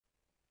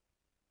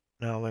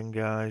Now then,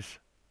 guys,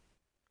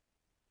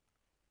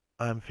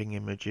 I'm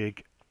FINGEYMAJIG,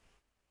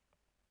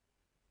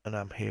 and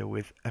I'm here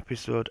with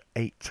episode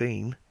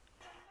 18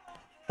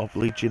 of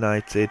Leeds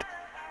United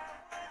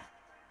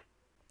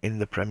in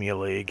the Premier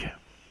League.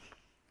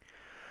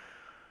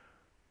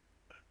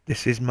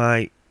 This is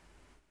my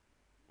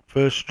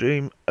first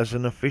stream as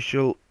an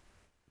official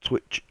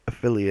Twitch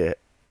affiliate,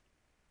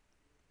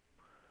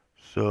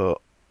 so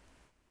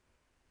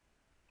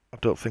I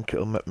don't think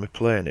it'll make me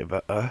play any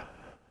better.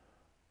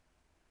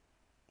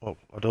 Well,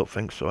 I don't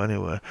think so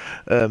anyway.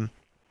 Got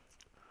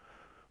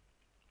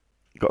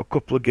a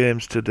couple of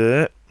games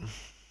today.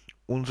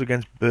 One's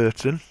against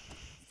Burton.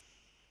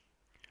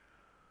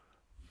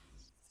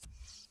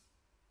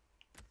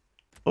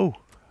 Oh.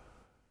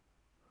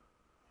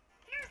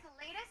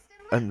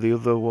 And the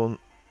other one...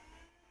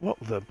 What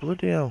the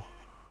bloody hell?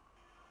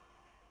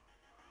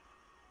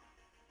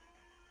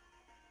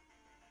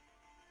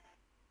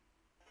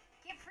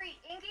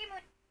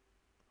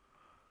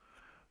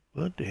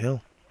 Bloody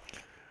hell.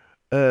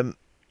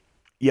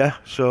 Yeah,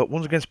 so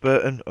one's against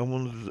Burton and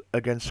one's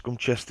against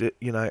Manchester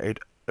United.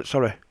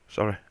 Sorry,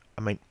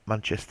 I mean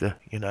Manchester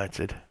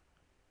United.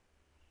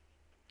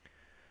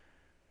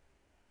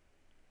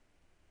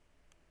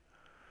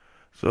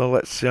 So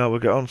let's see how we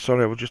get on.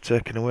 Sorry, I was just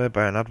taken away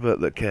by an advert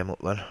that came up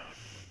then.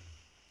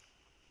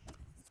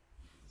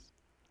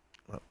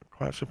 That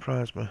quite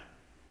surprised me.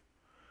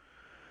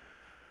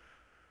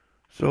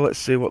 So let's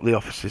see what the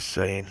office is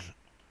saying.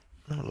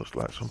 Oh, it looks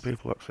like some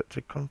people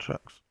accepted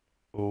contracts.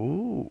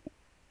 Ooh.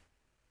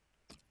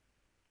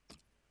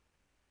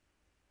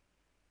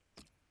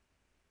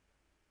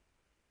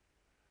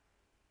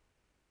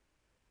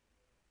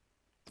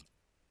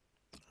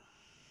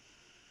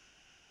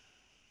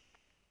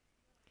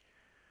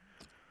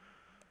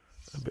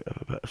 A bit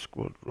of a better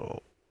squad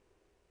role.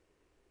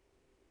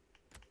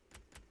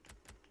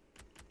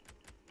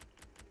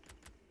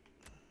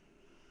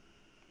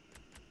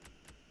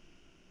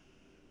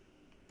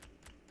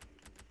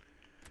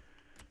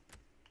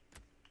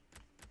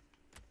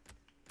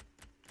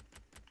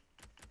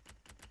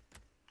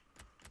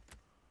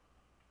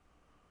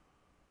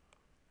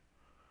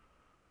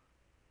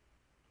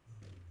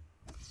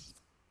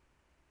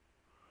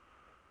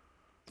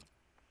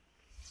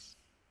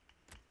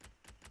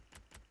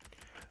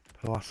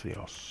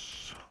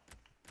 Palacios.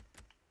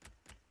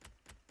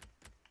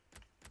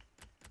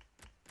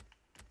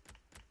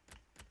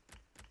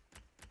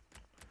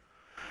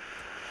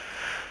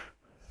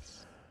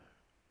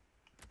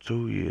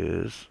 Two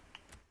years.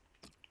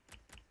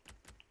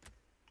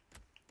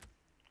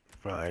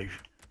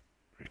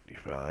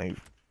 5.55.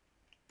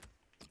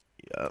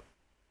 Yeah.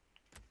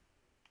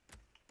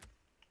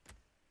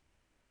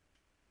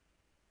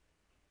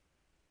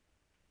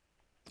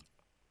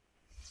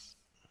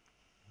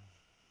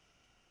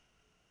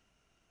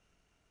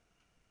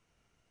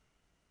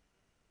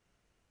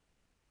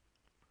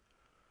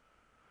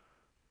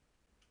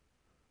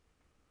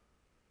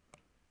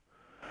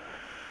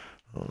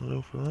 I'll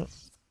do for that.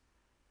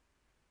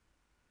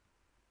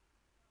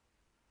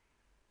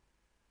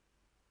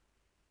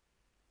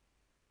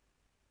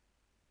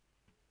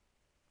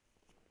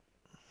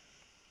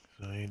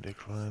 So he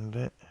declined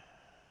it.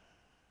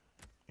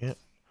 Yep.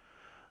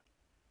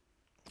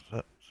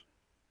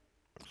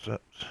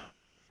 Accept.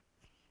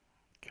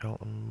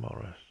 Carlton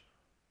Morris.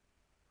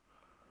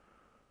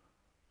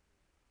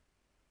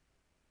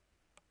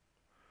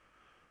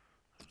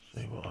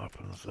 See what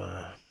happens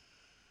there.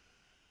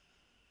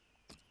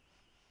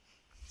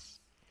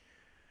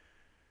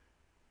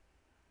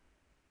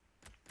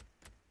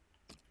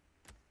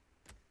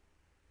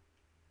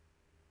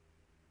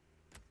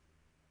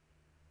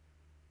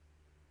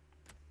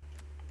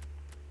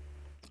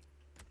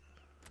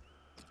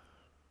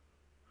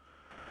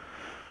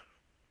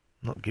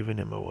 Not giving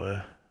him away.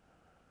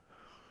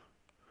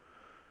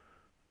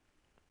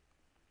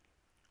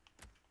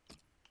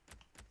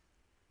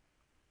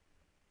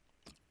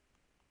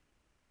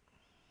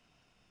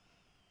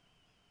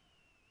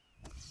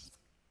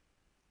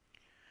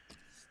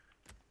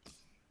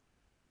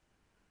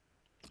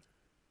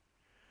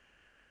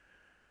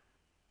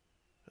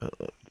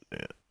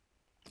 Yeah.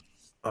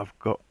 I've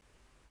got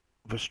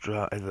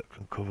Verstrati that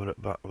can cover it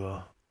back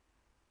though.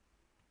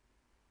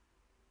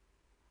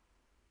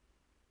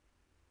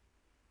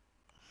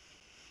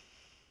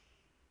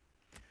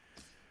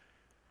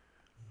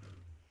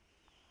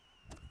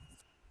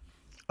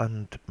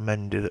 And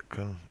Mendy that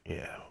can,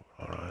 yeah,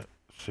 alright.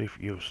 See if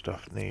your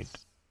staff need,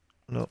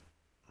 no.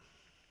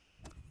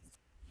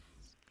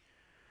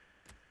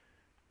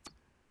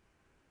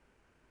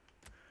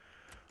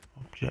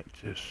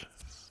 Objectives.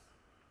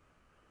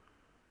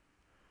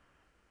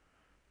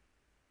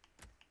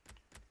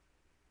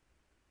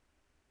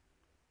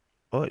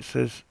 Oh, it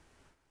says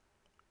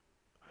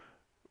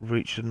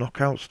reach the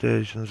knockout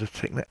stage and there's a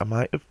tick. I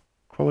might have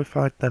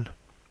qualified then.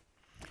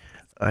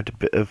 I had a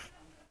bit of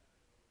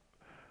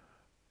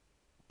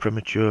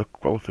premature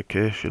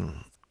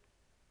qualification.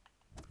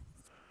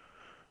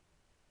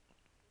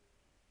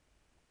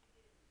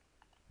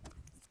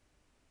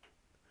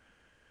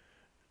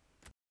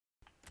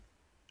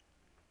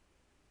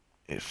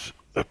 It's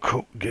a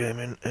cup game,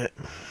 isn't it?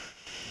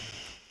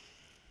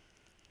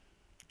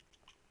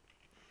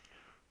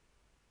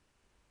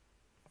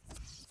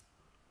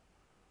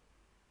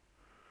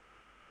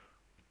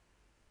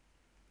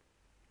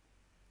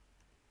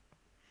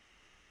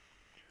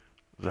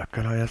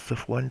 Zacharias de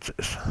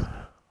Fuentes.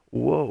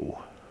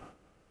 Whoa.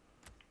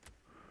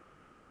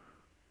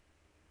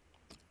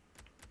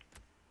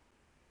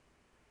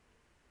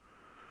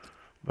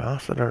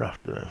 Barca are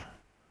after him.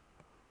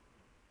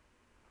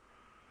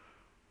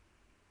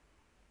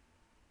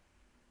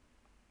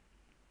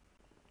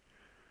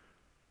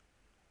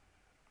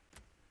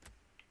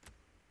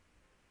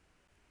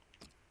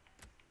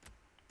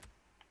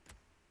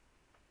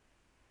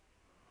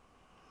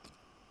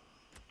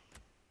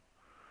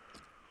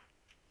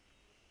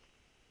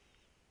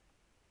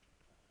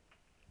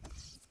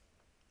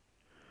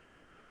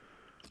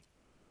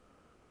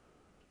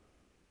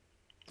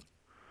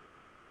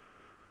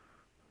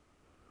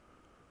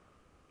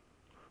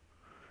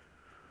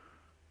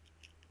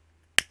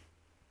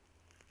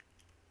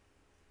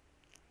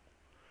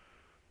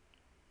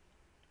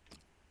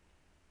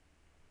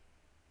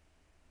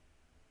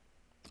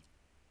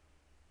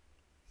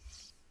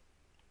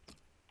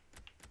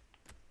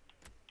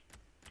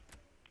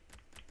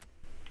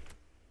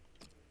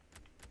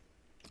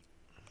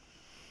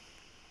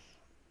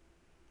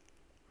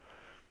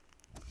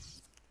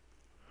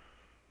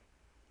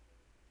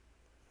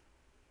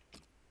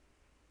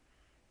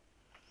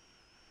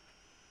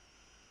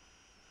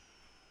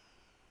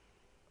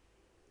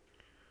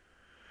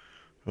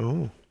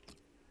 Oh.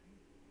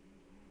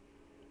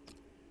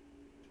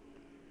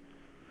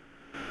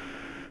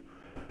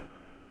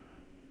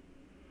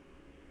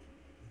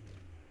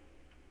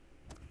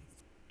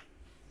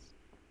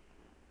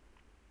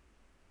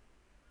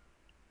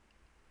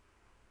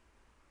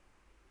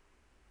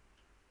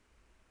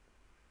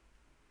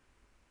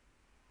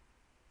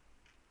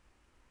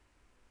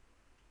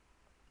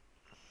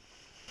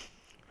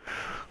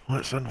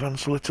 Let's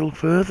advance a little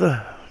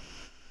further.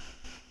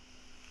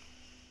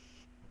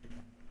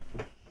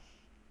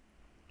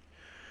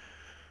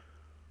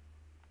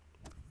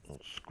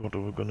 What squad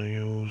are we going to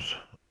use?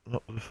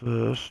 Not the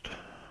first.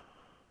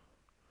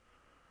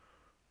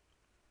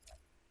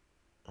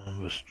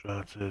 And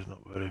Strata is not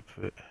very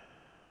fit.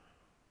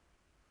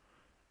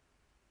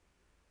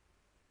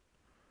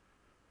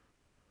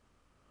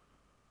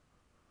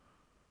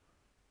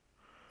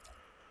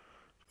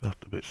 It's going to have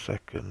to be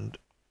second.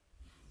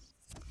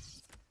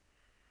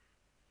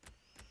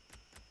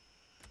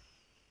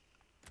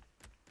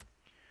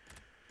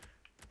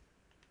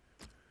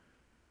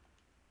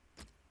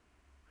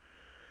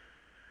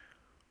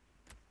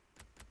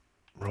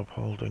 Rob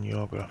Holden,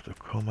 you're going to have to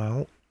come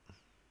out.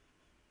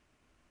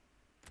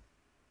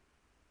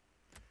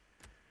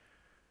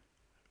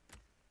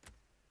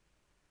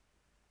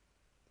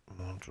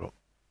 I'll drop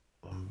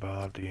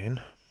Lombardi in.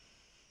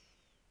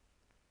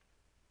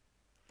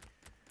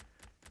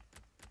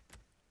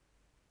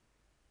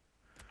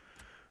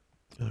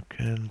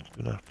 Ken's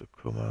going to have to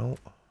come out.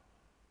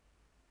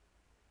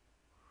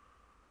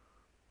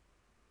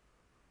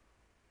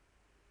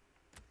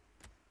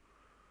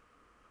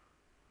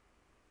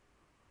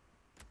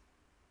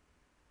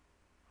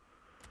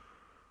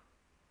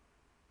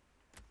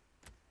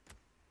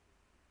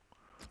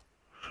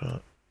 So,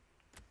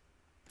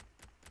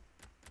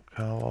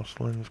 Carlos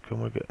Lins,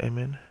 can we get him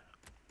in?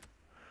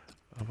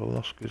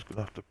 Avaloski's going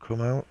to have to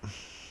come out.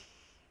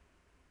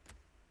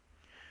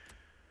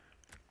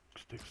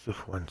 Sticks the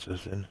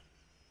Fuentes in.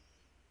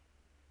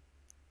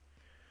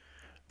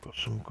 Got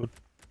some good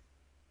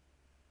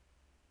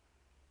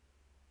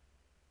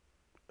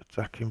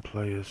attacking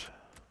players.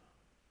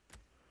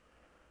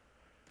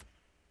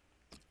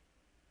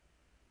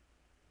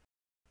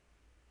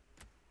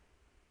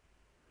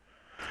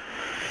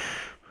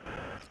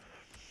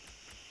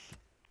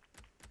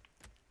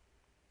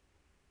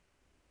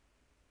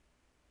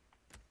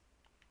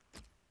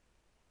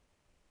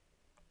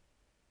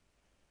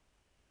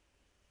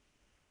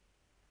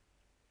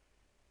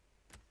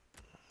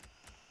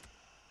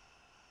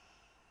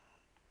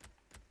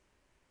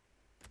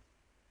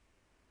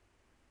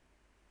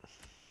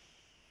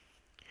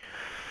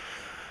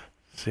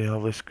 See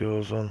how this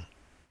goes on.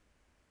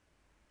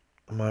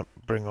 I might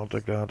bring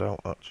Odegaard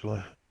out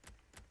actually.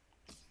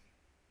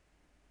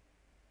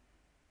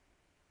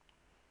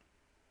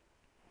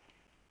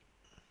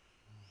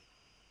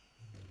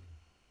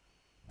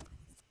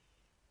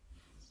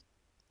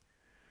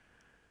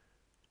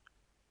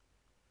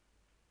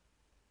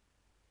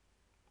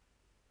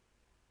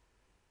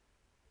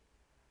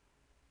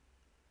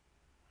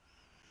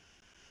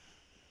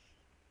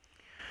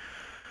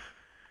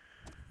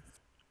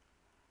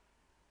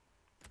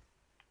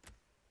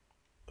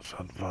 Let's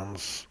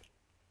advance.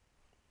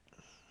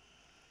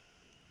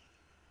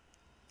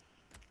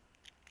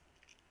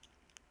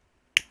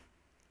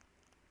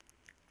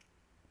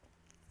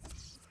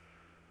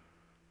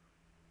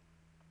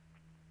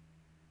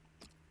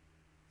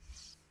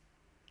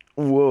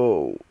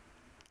 Whoa.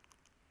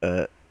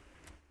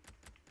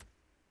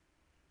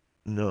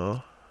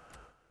 No.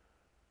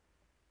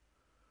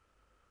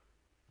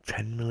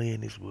 10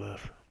 million is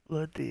worth.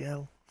 Bloody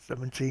hell.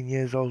 17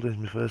 years old is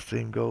my first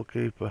team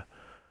goalkeeper.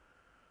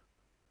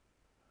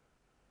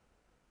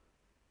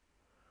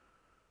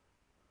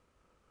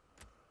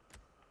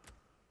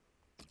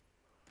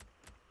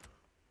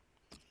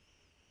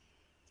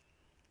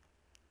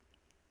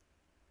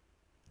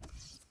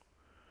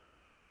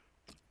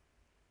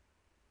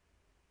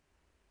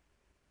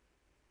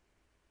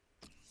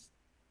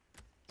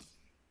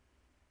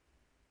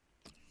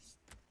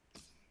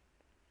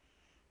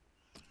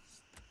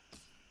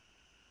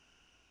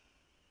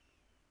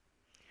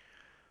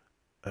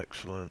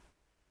 Excellent.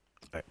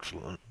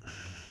 Excellent.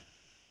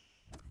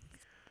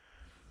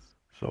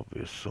 It's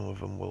obvious some of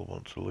them will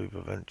want to leave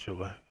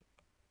eventually,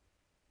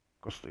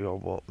 because they all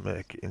won't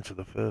make it into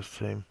the first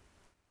team.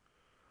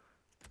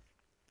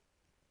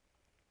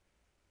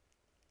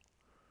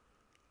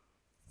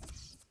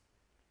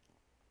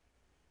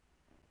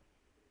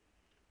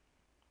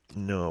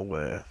 No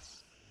way.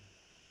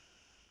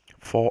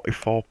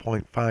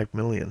 44.5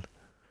 million.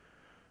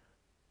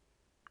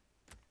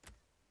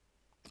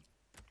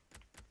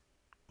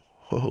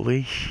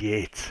 Holy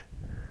shit.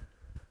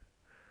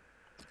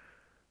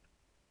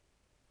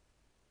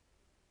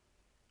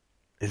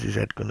 Is his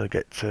head gonna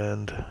get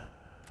turned?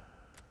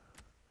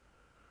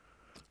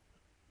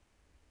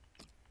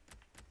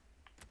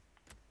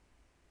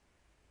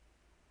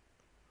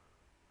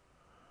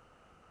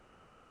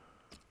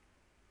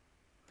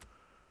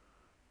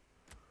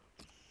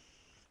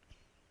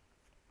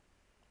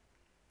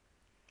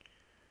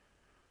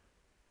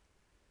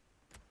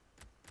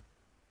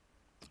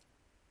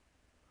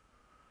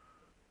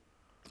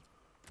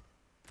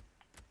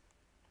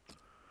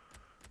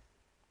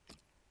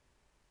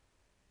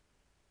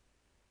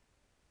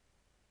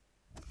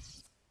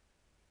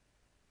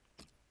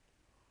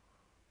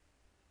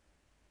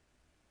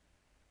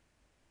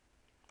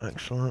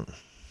 Excellent.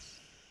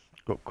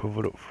 Got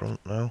covered up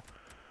front now.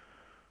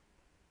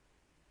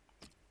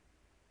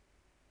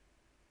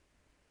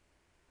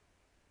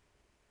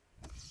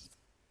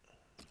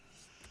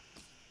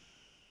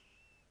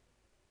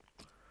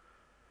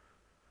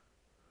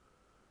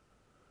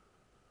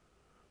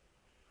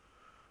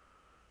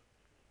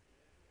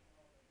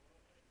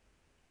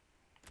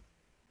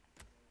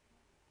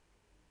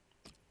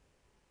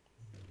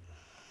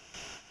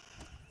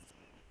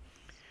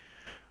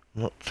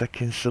 Not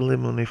taking silly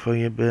money for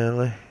you,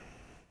 Bailey.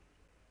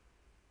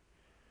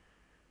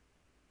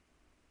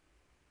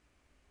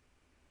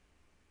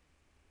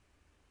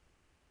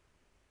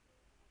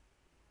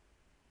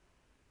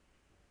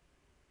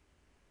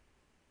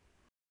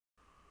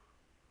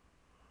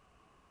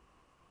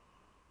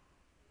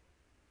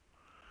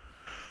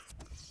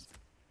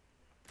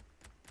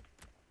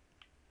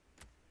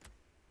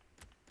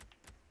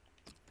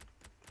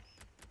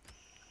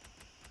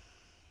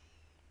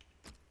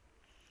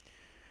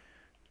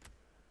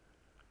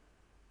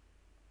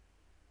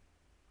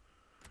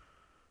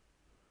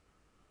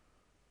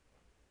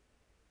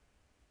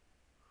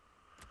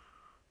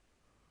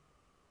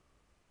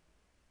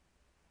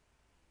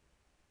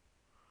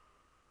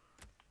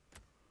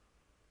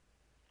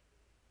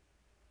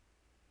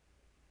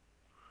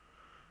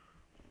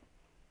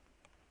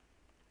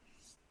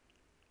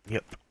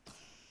 Yep.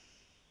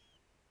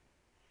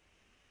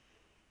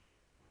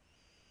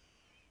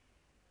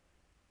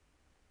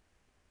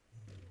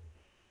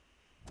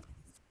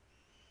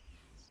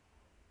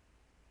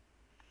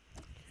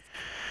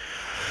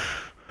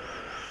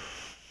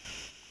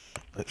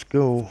 Let's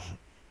go.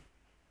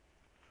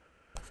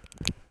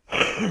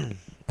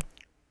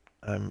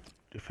 I'm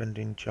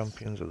defending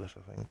champions of this,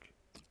 I think.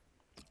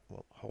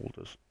 Well,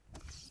 holders.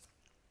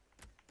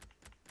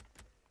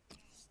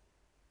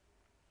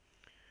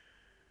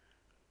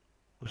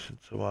 Listen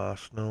to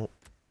Arsenal.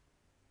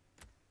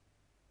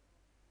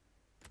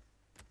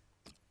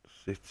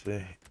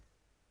 City.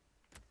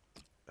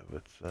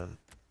 Everton.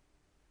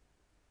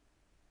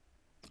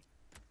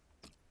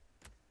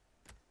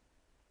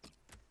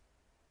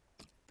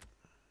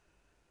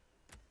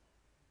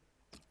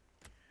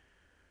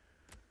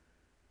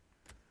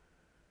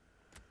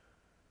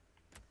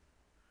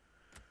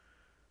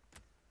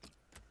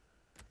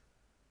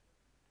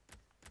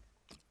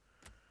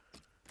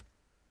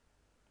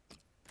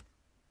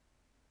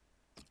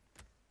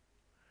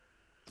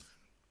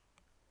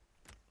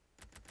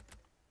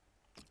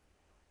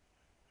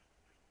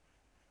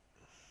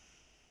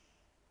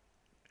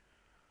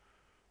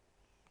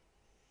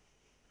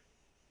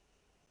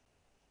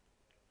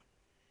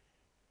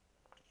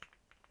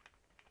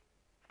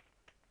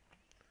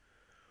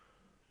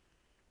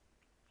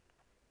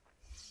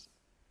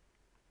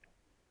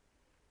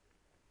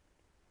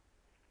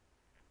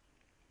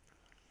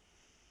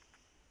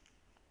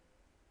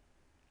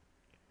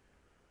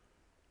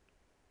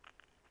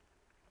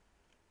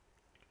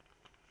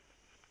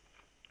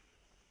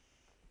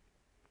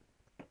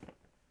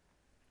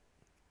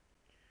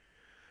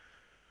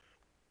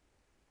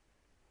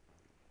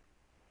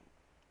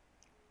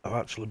 I've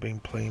actually been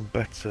playing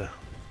better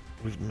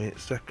with my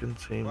second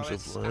teams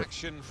of late.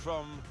 Action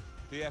from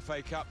the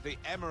FA Cup, the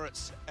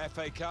Emirates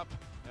FA Cup,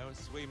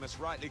 as we must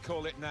rightly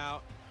call it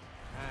now.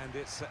 And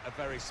it's a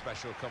very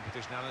special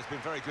competition, Alan. It's been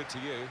very good to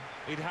you.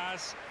 It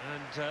has,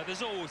 and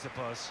there's always a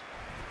buzz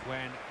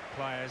when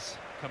players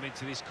come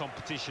into this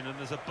competition, and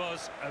there's a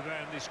buzz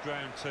around this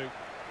ground too.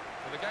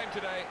 For the game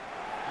today,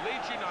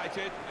 Leeds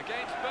United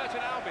against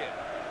Burton Albion.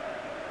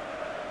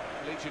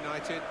 Leeds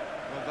United,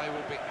 well, they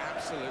will be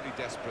absolutely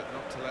desperate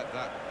not to let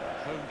that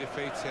home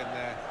defeat in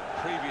their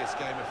previous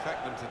game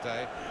affect them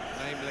today,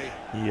 namely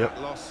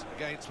that loss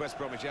against West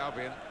Bromwich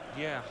Albion.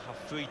 Yeah,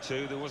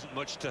 3-2. There wasn't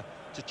much to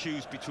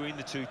choose between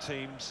the two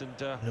teams,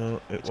 and no,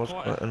 it was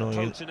quite a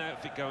annoying. potent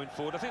outfit going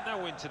forward. I think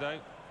they'll win today.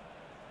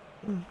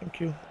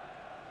 Thank you.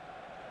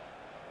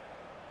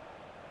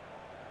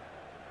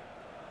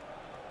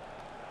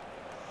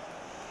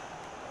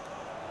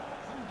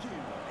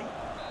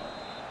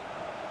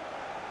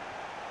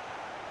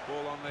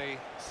 Ball on the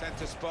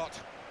centre spot,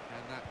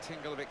 and that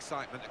tingle of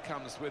excitement that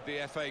comes with the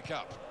FA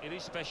Cup. It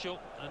is special,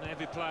 and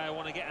every player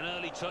want to get an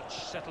early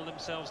touch, settle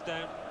themselves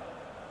down.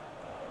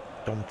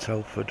 Dom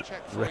Telford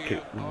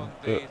rescued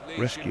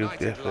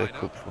the FA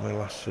Cup for me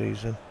last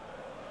season,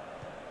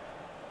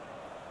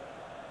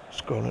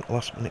 scoring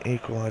last-minute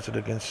equaliser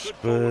against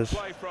Spurs.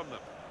 Play from them.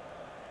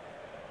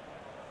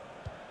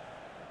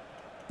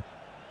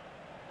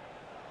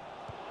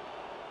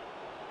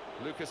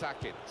 Lucas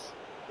Atkins.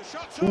 The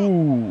shot's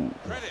on.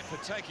 Credit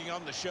for taking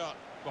on the shot.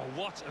 Well,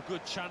 what a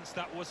good chance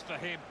that was for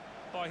him.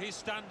 By his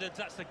standards,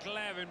 that's a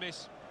glaring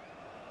miss.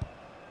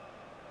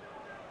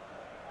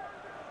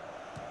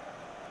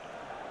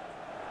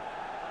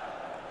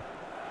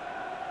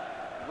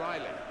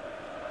 Riley.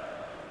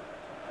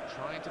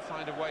 Trying to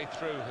find a way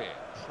through here,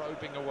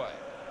 probing away.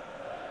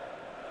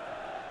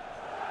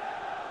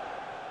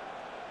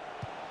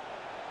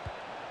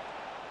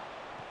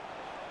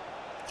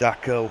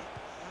 Tackle.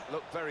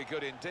 Looked very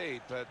good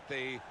indeed, but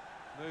the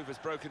move has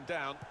broken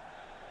down.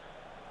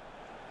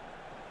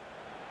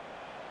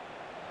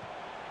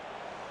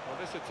 Well,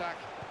 this attack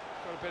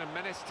has got a bit of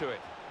menace to it.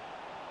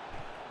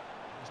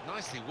 It was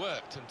nicely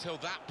worked until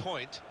that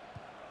point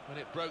when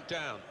it broke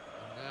down.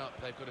 And now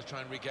they've got to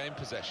try and regain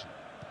possession.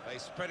 They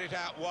spread it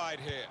out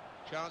wide here.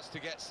 Chance to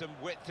get some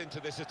width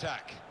into this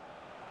attack.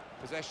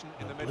 Possession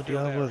in the midfield area.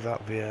 Bloody hell was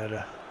that,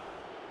 Vieira?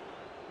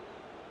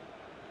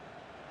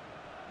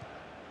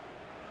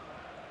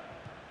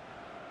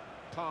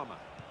 Palmer.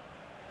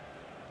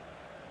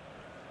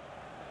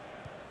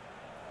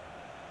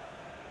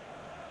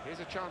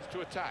 Here's a chance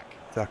to attack.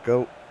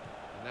 Tackle.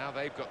 Now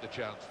they've got the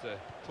chance to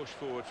push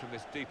forward from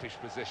this deepish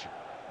position.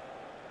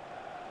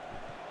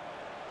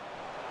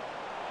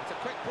 It's a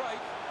quick break.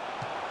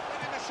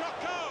 Letting the shot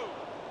go!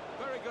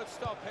 Very good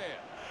stop here.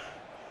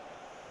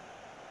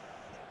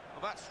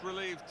 Well, that's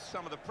relieved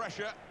some of the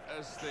pressure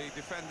as the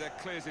defender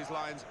clears his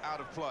lines out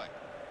of play.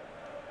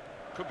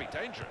 Could be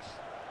dangerous.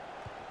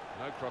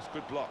 No cross,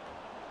 good block.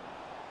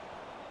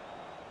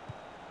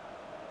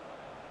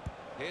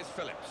 Here's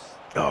Phillips.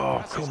 Oh,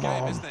 that's come his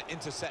game, on. isn't it?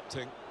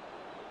 Intercepting.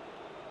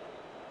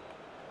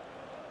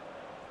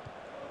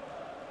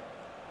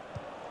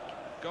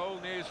 Goal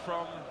news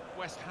from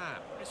West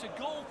Ham. It's a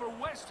goal for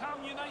West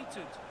Ham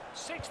United.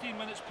 16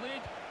 minutes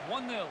played,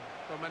 1-0. Well,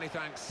 many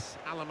thanks,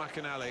 Alan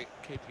McInally,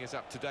 keeping us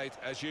up to date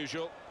as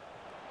usual.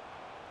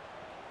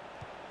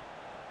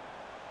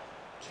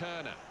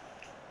 Turner.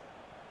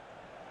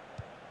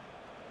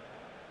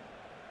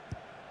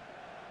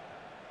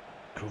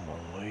 Come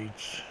on,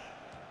 Leeds.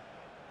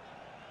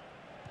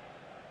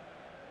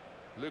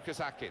 Lucas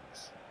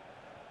Atkins.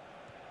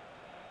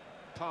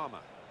 Palmer.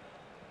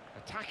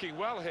 Attacking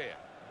well here.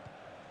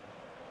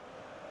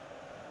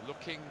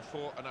 Looking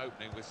for an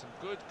opening with some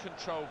good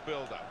controlled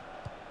build-up.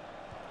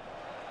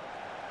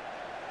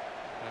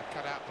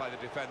 Cut out by the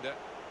defender.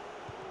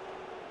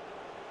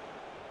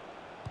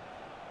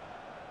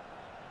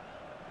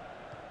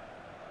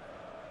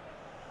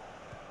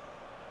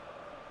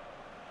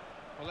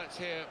 Well, let's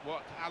hear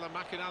what Alan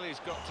McInally's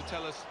got to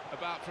tell us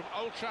about from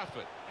Old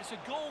Trafford. It's a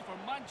goal for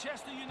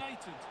Manchester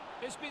United.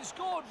 It's been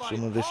scored by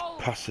Some of this Paul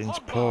passing's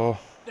Pogba. poor.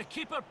 The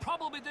keeper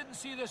probably didn't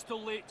see this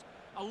till late.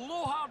 A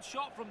low hard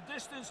shot from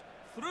distance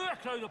through a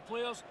crowd of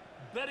players,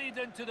 buried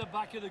into the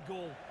back of the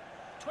goal.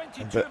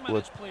 22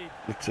 minutes played.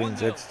 The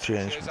team's 1-0. heads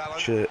changed,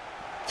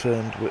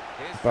 turned with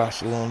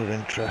Barcelona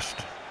interest.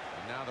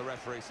 And now the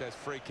referee says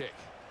free kick.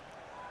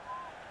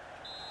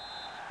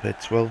 Paid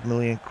 12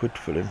 million quid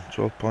for him,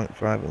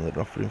 12.5, and they're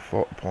offering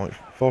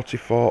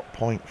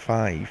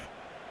 44.5.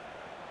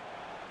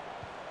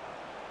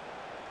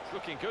 It's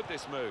looking good,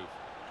 this move.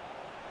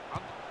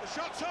 And the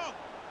shot's on.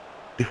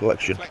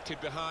 Deflection. Deflected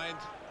behind.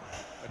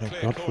 A Thank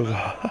clear God for corner.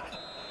 that.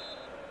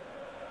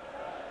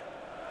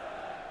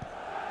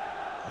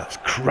 That's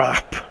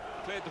crap.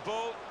 Cleared the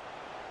ball.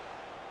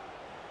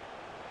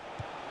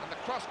 And the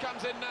cross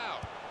comes in now.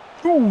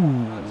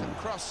 Ooh. That's a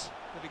cross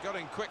that he got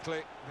in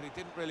quickly, but he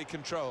didn't really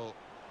control.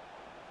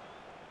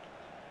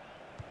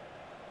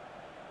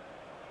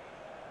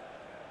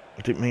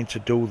 I didn't mean to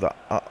do that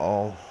at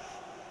all.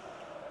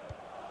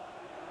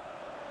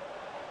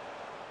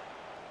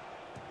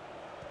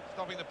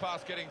 Stopping the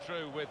pass getting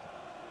through with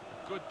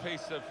a good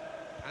piece of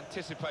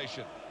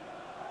anticipation.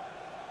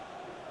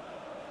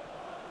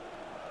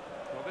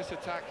 Well, this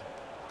attack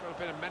has got a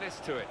bit of menace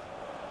to it.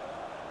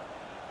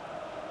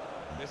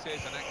 This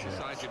is an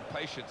exercise in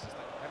patience,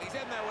 and he's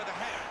in there with a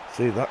header.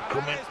 See that and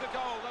coming. that is the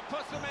goal that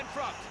puts them in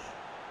front.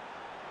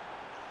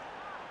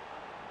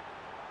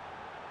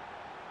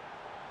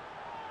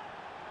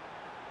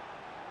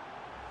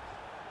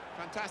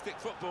 Fantastic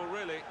football,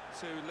 really,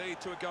 to lead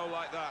to a goal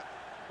like that.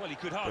 Well, he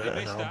could hardly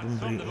miss that.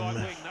 From the right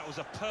wing, that was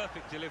a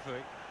perfect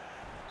delivery.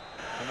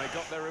 And they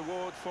got their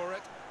reward for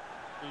it.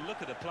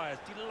 Look at the players,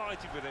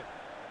 delighted with it.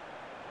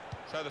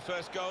 So the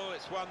first goal,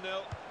 it's 1-0.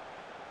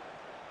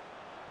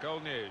 Goal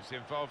news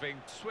involving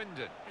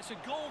Swindon. It's a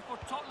goal for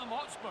Tottenham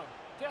Hotspur.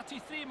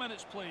 33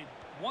 minutes played,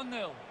 1-0.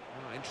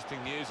 Oh,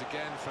 interesting news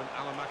again from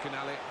Alan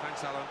McInally.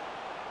 Thanks, Alan.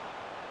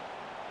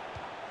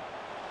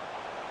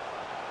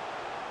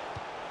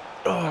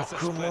 Oh, That's a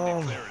come splendid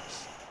on.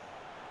 clearance.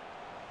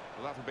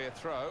 Well, that'll be a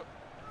throw.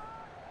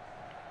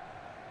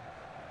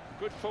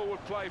 Good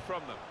forward play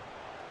from them.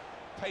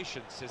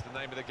 Patience is the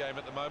name of the game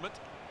at the moment.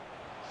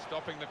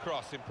 Stopping the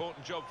cross,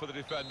 important job for the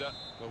defender.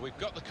 Well, we've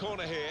got the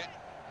corner here,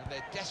 and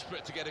they're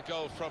desperate to get a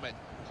goal from it,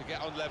 to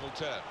get on level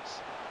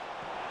terms.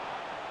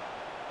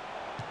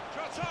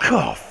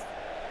 Cough.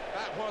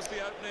 That was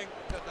the opening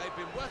that they've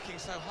been working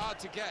so hard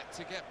to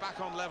get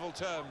back on level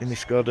terms. And he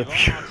scored a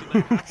Martin, they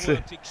have beauty.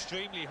 worked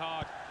extremely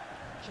hard.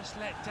 Just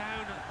let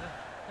down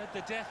at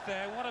the death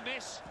there. What a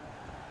miss.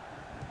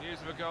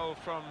 News of a goal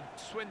from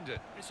Swindon.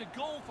 It's a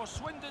goal for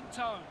Swindon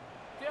Town.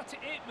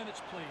 38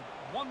 minutes played,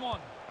 1-1.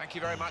 Thank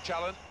you very much,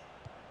 Alan.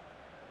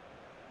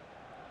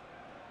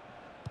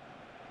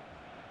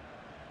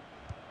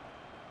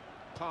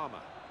 Palmer.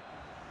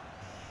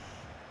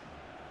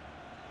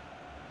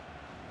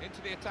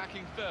 Into the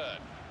attacking third.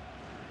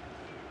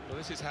 Well,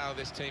 this is how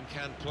this team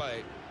can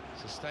play.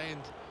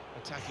 Sustained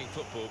attacking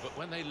football, but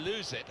when they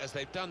lose it, as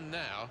they've done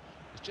now,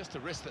 it's just a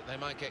risk that they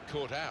might get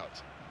caught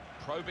out.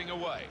 Probing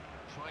away,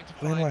 trying to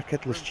Playing find like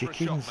headless room for a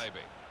chickens. shot,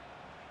 maybe.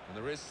 And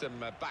there is some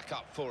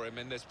backup for him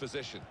in this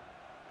position.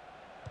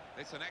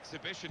 It's an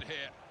exhibition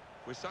here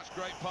with such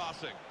great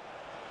passing.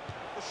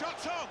 The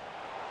shot's on!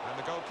 And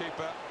the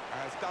goalkeeper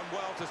has done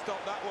well to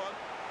stop that one.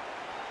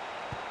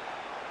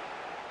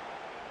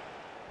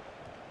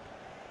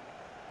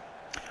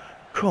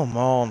 Come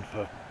on.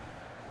 For...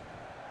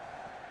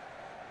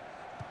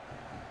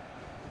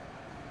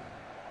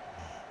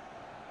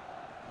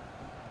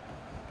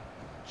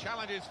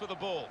 Challenges for the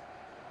ball.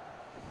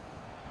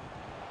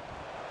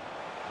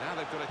 Now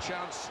they've got a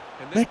chance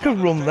in this Make a part of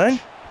the run pitch. then.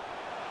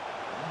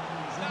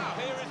 Now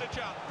here is a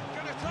chance.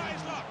 Gonna try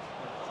his luck.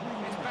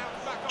 It's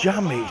bounced back off the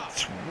Jammy bar.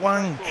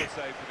 twank. Great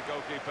ball save for the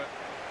goalkeeper.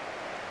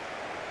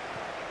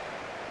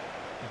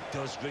 He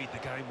does read the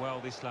game well,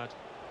 this lad.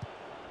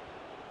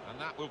 And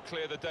that will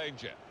clear the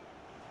danger.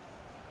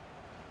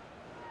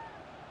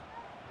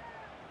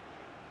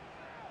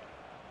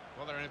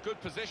 Well, they're in a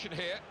good position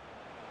here.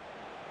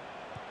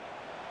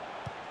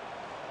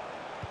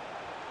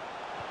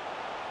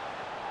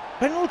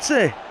 Penalty.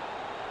 And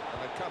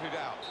they've cut it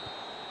out.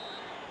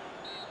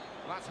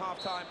 Well, that's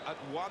half-time at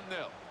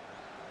 1-0.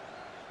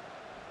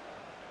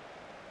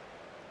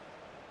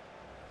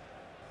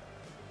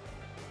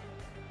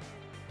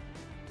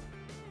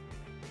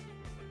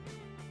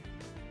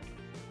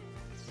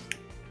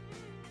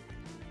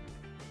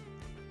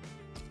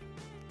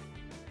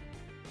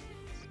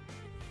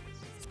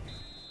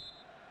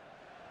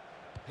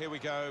 Here we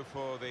go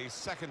for the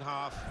second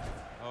half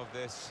of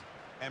this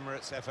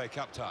Emirates FA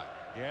Cup tie.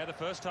 Yeah, the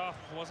first half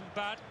wasn't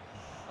bad.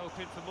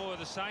 Hoping for more of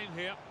the same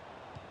here.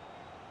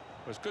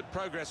 There's good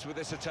progress with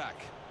this attack.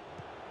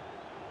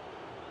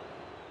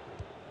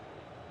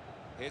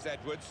 Here's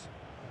Edwards.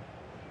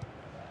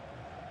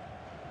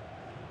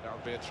 That'll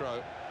be a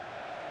throw.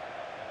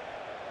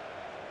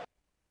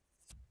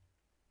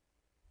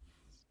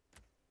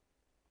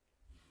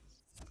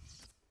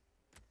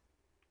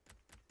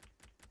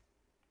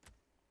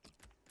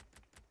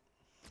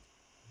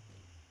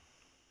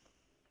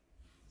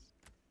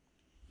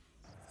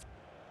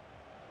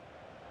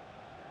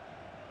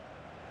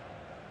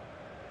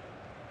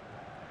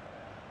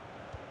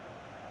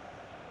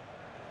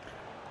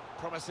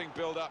 Promising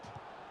build-up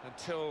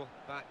until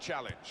that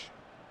challenge.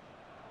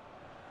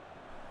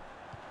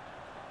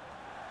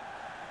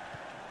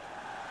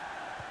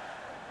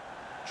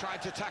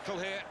 Tried to tackle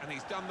here, and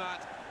he's done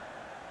that.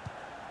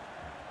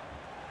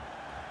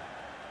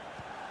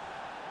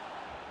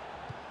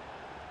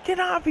 Get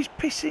out of his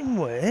pissing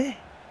way.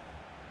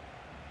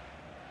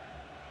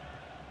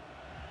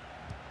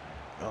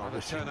 Oh, And a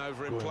this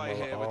turnover in ain't play going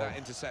well here at with all. that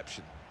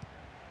interception.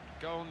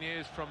 Goal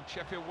news from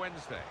Sheffield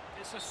Wednesday.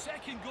 It's a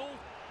second goal.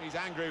 He's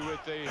angry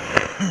with the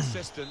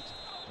assistant,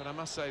 but I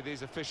must say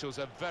these officials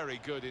are very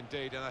good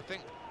indeed, and I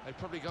think they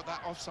probably got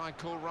that offside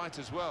call right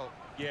as well.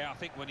 Yeah, I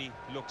think when he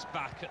looks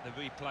back at the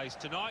replays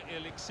tonight,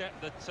 he'll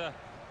accept that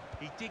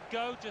he did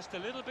go just a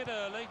little bit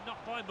early,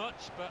 not by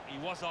much, but he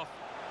was off.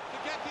 To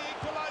get the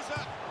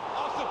equaliser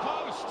off the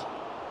post.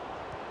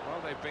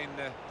 Well, they've been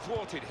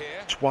thwarted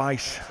here.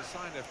 Twice. It's a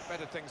sign of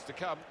better things to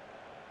come.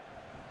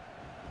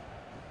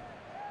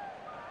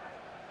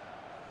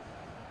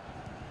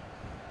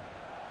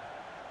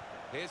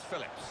 Here's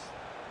Phillips.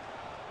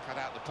 Cut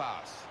out the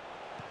pass.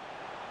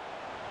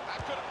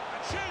 That could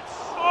and shoots!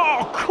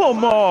 Oh,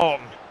 come on!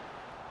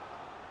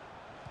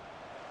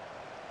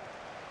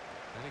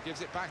 And he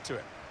gives it back to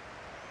him.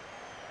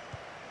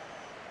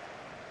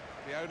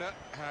 The owner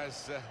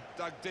has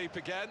dug deep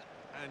again,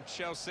 and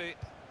Chelsea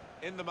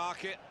in the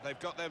market. They've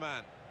got their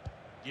man.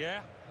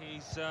 Yeah,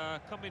 he's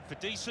coming for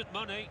decent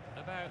money,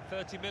 about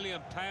 £30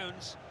 million.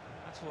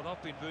 That's what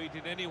I've been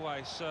reading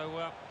anyway,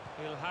 so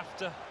he'll have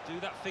to do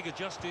that figure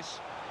justice.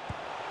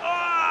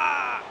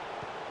 Ah!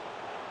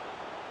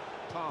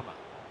 Palmer.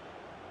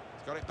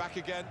 He's got it back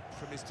again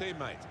from his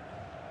teammate.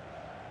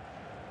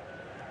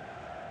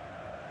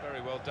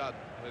 Very well done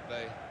with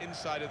the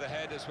inside of the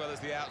head as well as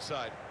the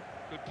outside.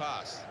 Good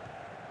pass.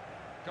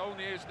 Goal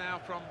news now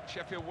from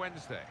Sheffield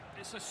Wednesday.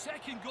 It's a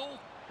second goal.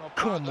 Well,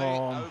 Come partly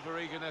on.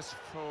 over-eagerness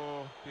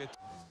for the...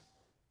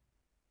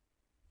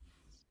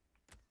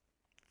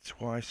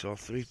 Twice or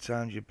 3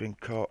 times you've been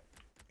caught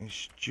in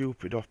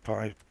stupid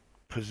off-pie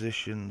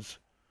positions.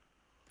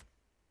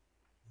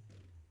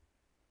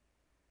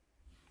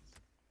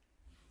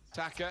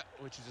 Attacker,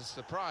 which is a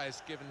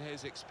surprise given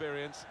his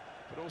experience,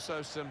 but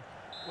also some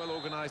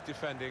well-organised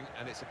defending,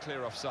 and it's a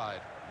clear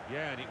offside.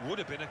 Yeah, and it would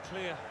have been a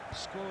clear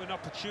scoring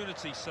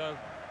opportunity, so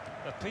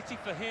a pity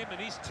for him and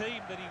his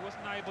team that he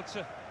wasn't able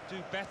to do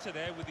better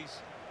there with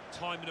his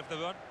timing of the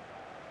run.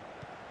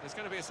 There's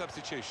going to be a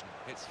substitution.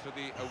 It's for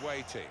the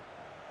away team.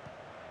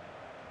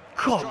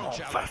 Come Strong on,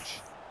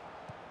 challenge.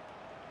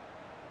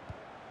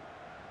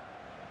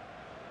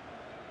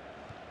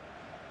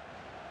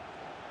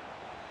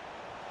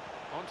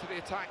 On to the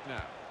attack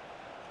now.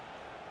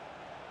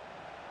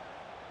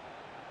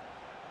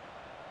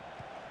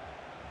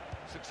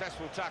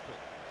 Successful tackle.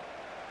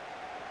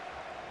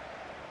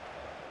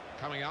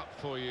 Coming up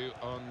for you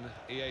on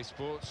EA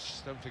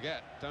Sports, don't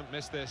forget, don't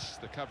miss this,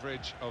 the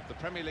coverage of the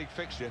Premier League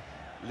fixture,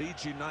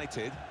 Leeds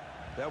United.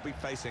 They'll be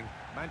facing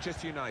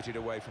Manchester United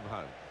away from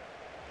home.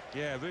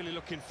 Yeah, really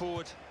looking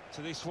forward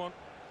to this one.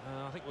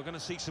 I think we're going to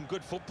see some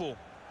good football.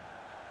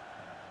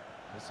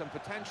 There's some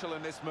potential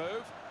in this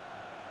move.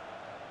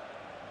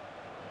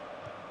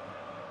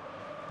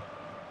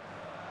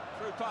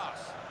 Through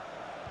pass.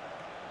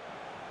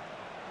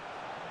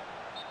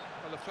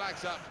 Well, the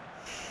flag's up.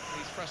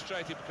 He's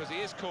frustrated because he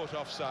is caught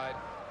offside.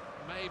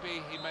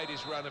 Maybe he made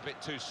his run a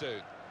bit too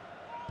soon.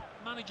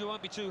 Manager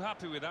won't be too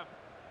happy with that.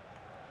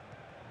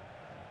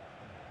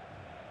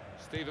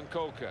 Stephen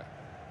Colker.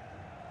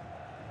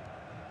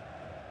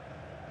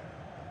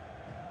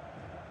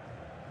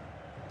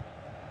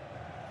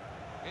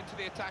 Into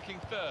the attacking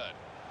third.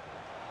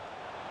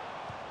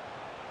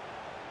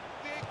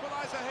 The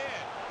equaliser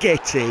here.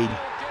 Get in.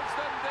 Gives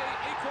them the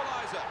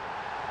equaliser.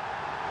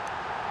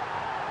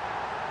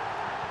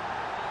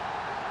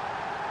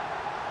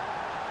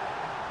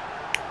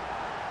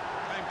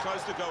 Came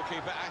close, the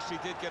goalkeeper actually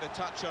did get a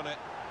touch on it,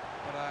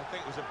 but I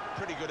think it was a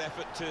pretty good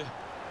effort to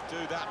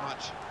do that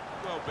much.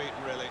 Well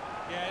beaten, really.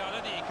 Yeah, I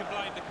don't think you can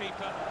blame the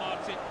keeper,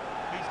 Martin.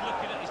 He's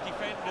looking at his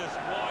defenders.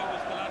 Why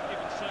was the lad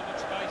given so much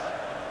space?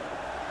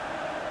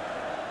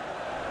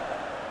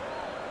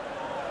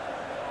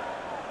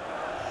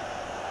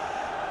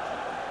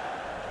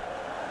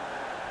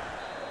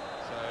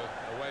 So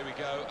away we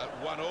go at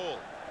 1-1.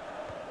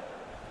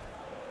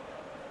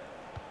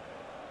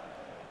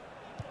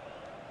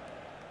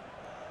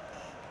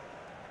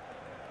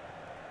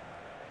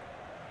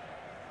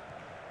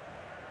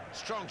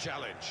 Strong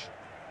challenge.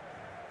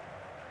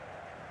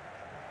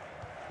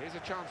 Here's a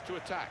chance to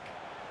attack.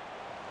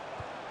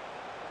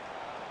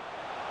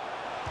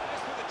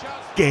 This with a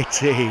chance.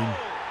 Get in.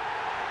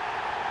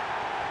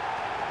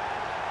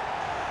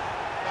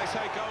 They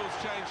say goals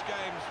change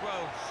games.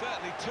 Well,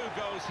 certainly 2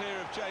 goals here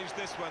have changed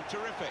this one.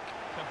 Terrific.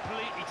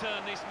 Completely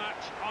turned this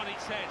match on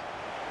its head.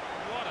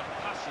 What a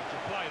passage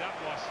of play that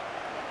was.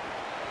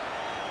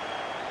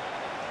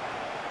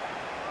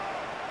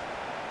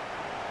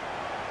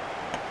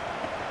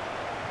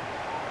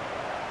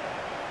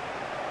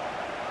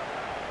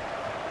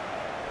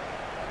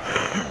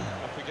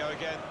 Off we go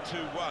again,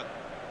 2-1.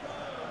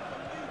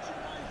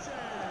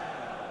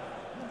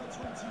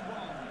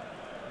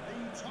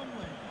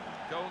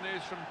 Goal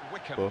news from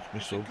Wickham. Both my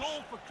It's a subs.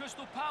 goal for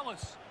Crystal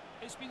Palace.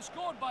 It's been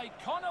scored by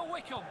Connor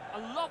Wickham. A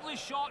lovely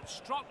shot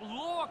struck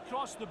low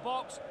across the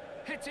box,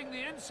 hitting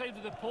the inside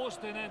of the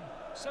post and in.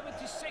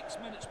 76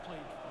 minutes played.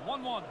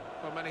 1-1.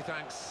 Well, many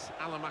thanks,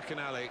 Alan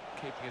McInally,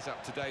 keeping us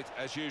up to date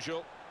as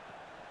usual.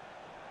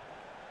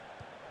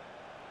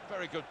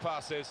 Very good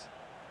passes.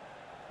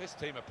 This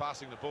team are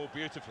passing the ball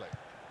beautifully.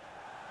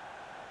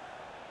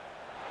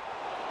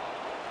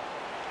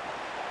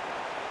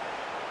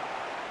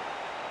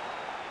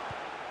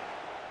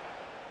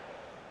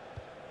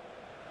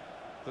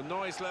 The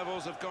noise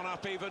levels have gone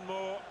up even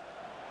more,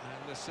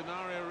 and the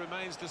scenario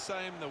remains the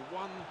same. The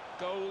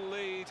 1-goal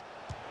lead.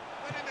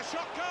 Went in the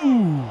shot goal.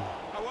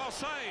 Oh, well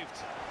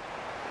saved.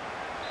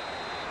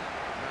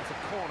 That's a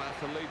corner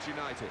for Leeds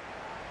United.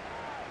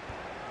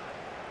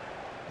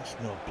 That's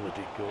no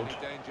bloody good.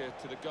 Any danger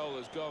to the goal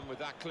has gone with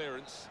that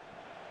clearance.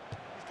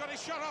 He's got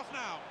his shot off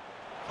now.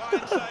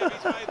 Fine save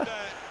he's made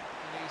there.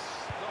 And he's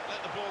not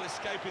let the ball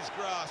escape his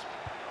grasp.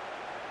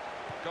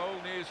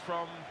 Goal news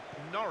from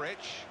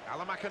Norwich.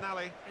 Alan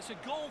McAnally. It's a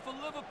goal for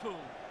Liverpool.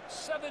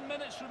 7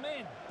 minutes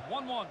remain.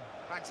 1-1.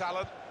 Thanks,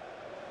 Alan.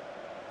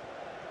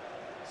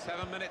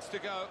 7 minutes to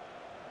go.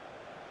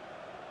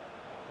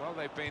 Well,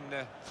 they've been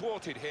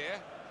thwarted here.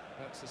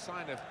 That's a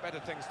sign of better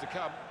things to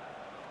come.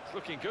 It's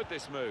looking good,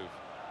 this move.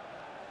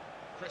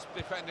 Crisp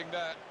defending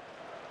there.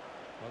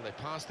 Well, they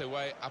passed their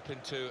way up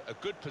into a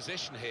good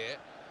position here,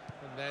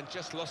 and then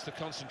just lost the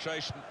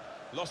concentration,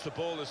 lost the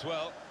ball as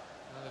well.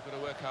 Now they've got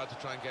to work hard to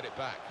try and get it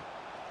back.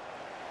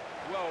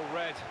 Well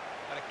read,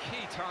 at a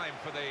key time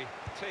for the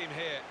team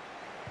here.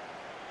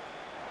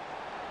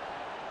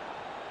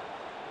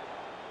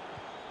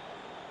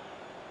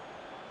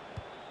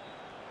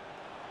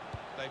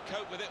 They've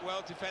coped with it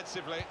well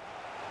defensively.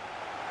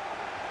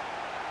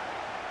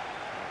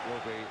 It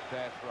will be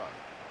their throw.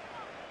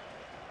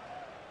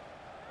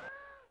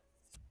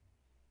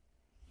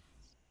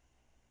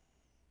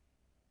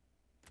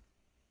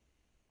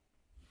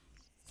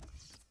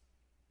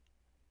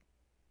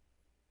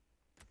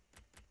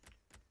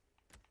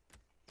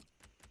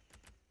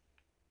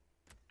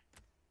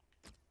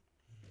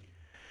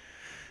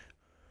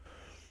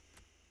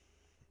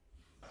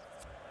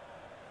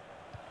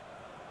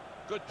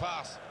 Good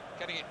pass,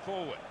 getting it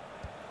forward.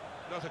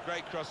 Not a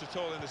great cross at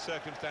all in the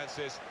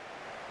circumstances.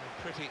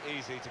 And pretty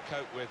easy to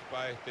cope with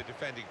by the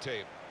defending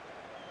team.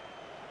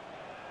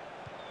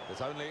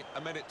 There's only a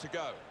minute to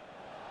go.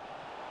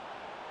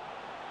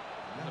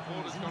 And the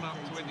ball has gone up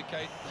to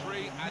indicate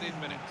 3 added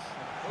minutes.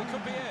 We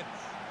could be in.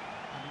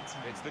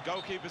 It's the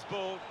goalkeeper's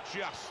ball,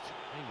 just.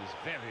 He was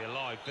very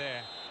alive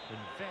there and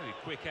very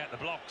quick out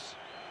the blocks.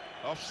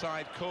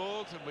 Offside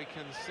called, and we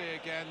can see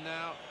again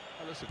now.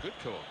 Oh, that's a good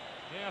call.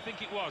 Yeah, I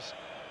think it was.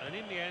 And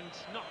in the end,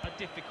 not a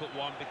difficult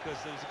one because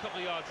there was a couple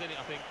of yards in it,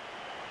 I think.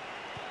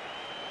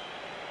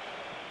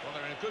 Well,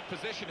 they're in a good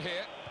position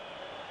here.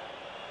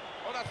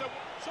 Oh,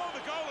 saw the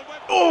goal and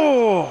went...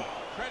 Oh!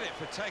 Credit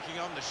for taking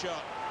on the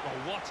shot.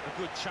 Well, what a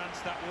good chance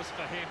that was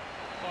for him.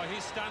 By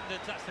his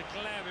standards, that's the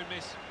glaring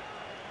miss.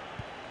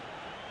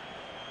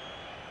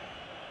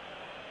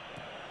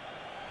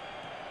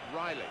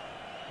 Riley,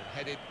 and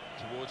headed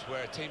towards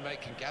where a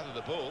teammate can gather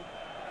the ball.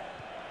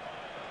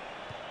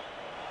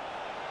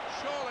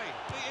 Surely,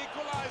 the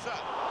equaliser.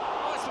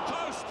 Oh, it's the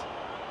post.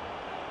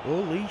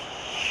 Holy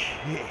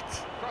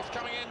shit. Cross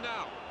coming in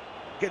now.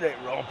 Get it,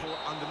 Rob.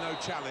 Under no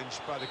challenge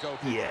by the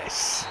goalkeeper.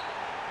 Yes.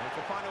 And it's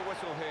the final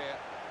whistle here,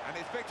 and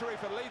it's victory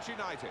for Leeds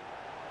United.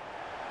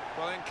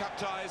 Well, in cup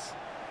ties,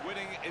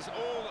 winning is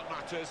all that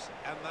matters,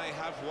 and they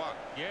have won.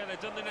 Yeah, they've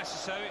done the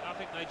necessary. I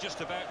think they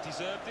just about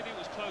deserved it. It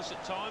was close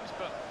at times,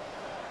 but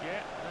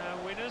yeah,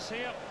 now winners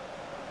here.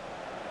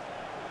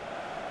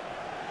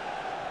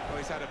 Well,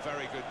 he's had a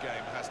very good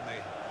game, hasn't he?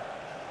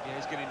 Yeah,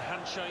 he's getting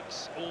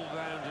handshakes all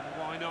round, and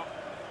why not?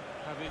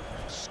 Having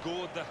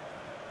scored the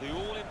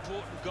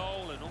all-important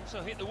goal and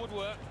also hit the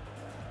woodwork.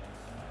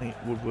 I think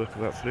it would work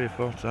about 3 or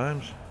 4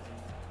 times.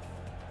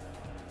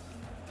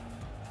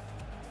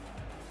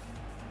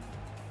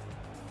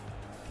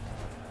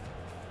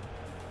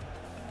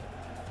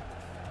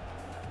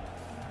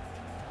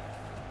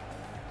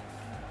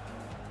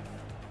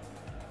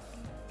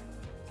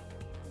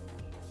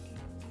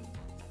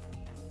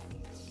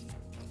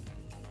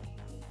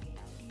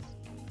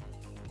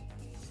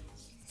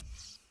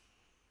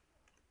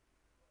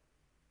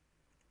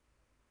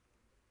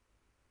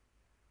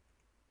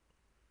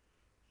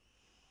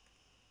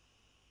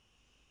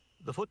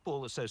 The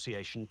Football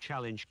Association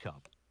Challenge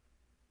Cup.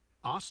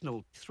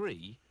 Arsenal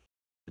 3,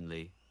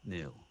 Burnley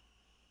 0.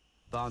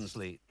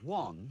 Barnsley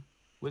 1,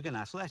 Wigan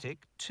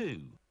Athletic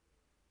 2.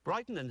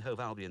 Brighton and Hove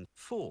Albion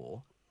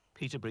 4,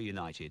 Peterborough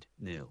United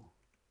 0.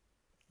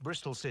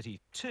 Bristol City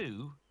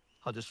 2,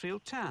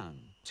 Huddersfield Town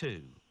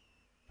 2.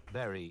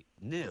 Bury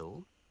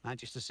 0,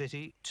 Manchester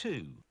City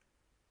 2.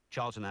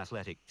 Charlton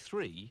Athletic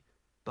 3,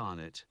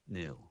 Barnet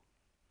 0.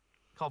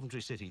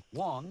 Coventry City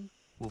 1,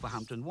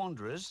 Wolverhampton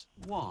Wanderers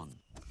 1.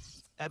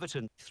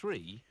 Everton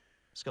 3,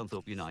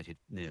 Scunthorpe United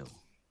 0.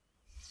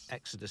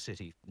 Exeter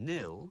City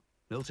 0,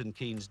 Milton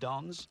Keynes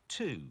Dons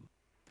 2.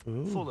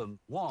 Ooh. Fulham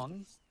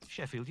 1,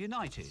 Sheffield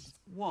United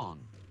 1.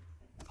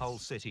 Hull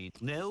City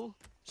 0,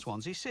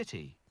 Swansea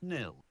City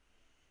 0.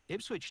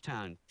 Ipswich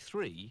Town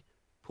 3,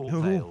 Port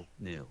Vale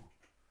 0.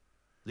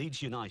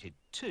 Leeds United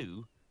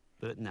 2,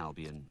 Burton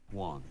Albion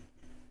 1.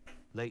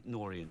 Leyton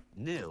Orient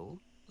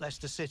 0,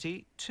 Leicester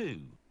City 2.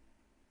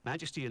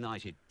 Manchester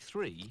United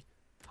 3,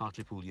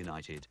 Hartlepool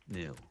United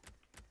 0.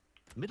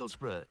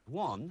 Middlesbrough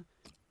 1,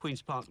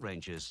 Queen's Park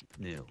Rangers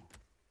 0.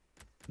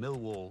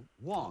 Millwall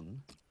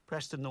 1,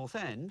 Preston North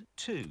End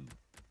 2.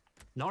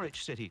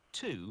 Norwich City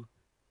 2,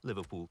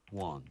 Liverpool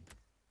 1.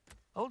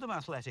 Oldham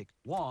Athletic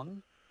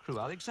 1, Crewe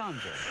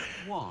Alexandra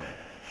 1.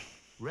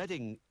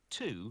 Reading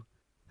 2,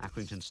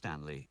 Accrington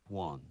Stanley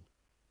 1.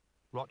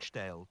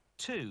 Rochdale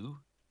 2,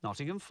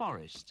 Nottingham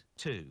Forest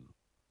 2.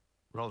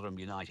 Rotherham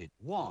United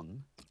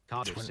 1,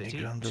 Cardiff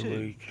City 2.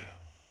 League.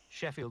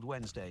 Sheffield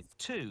Wednesday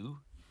 2,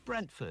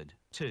 Brentford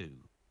 2.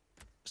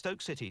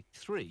 Stoke City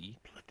 3,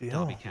 Bloody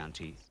Derby hell.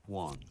 County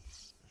 1.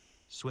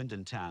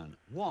 Swindon Town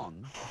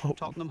 1, Oh,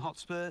 Tottenham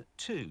Hotspur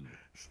 2.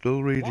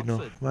 still reading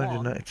Watford off Man 1,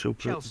 United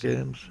Super Chelsea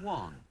games.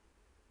 1.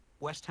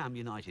 West Ham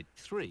United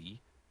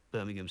 3,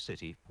 Birmingham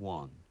City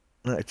 1.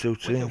 92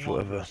 Wycombe teams,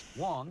 whatever. Wanderers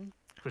 1,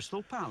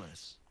 Crystal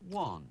Palace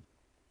 1.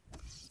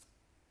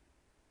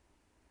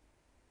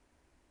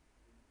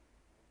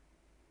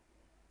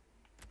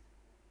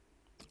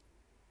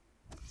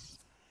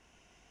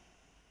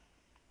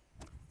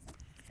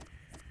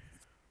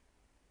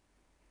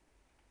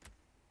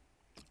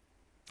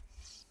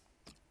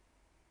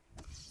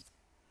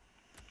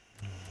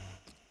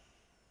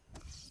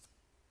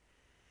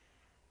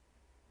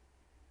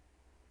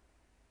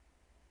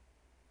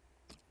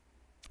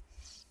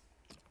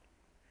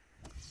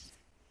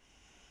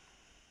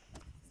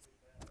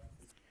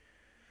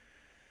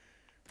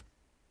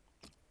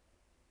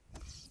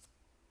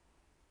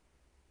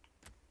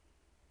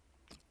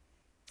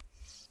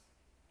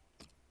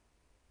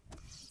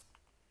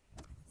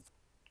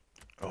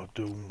 Oh,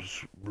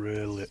 Doom's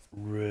really,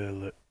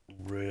 really,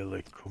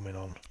 really coming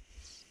on.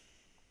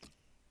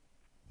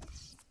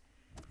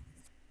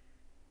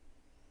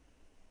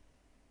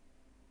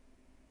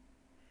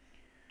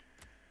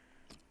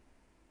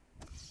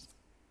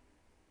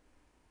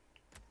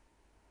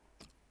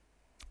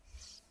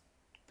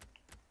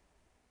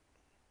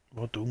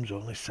 Well, Doom's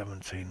only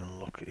 17 and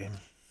look at him.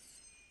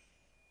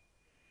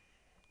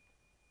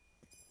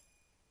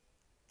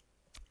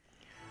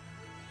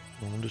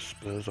 No wonder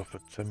Spurs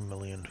offered 10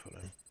 million for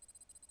him.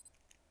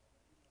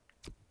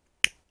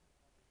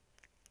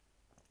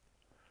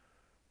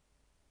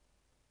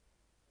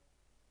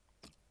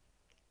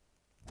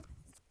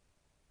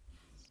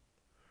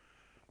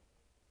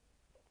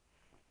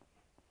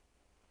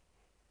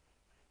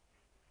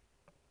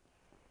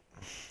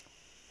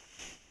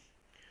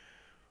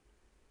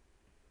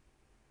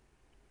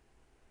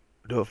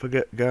 Don't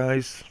forget,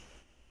 guys,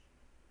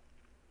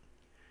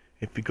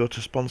 if you go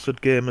to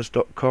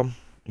sponsoredgamers.com,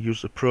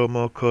 use the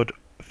promo code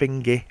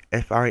FINGEY,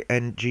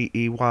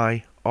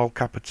 FINGEY, all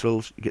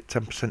capitals, you get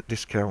 10%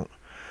 discount.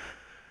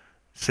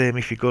 Same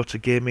if you go to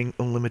Gaming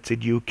Unlimited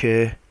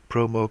UK,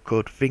 promo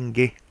code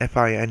FINGEY,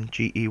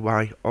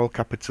 FINGEY, all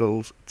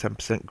capitals,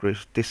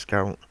 10%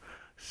 discount.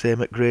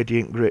 Same at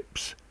Gradient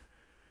Grips,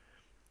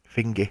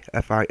 FINGEY,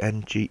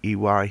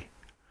 FINGEY.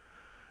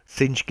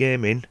 Cinch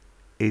Gaming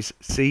is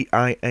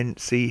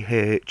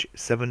CINCH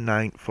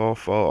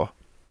 7944.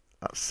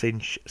 That's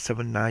Cinch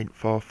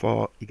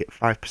 7944. You get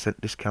 5%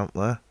 discount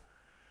there.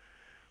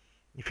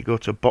 If you go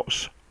to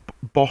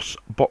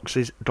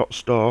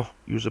bossboxes.store,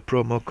 use the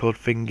promo code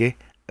FINGEY,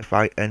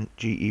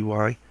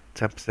 FINGEY,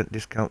 10%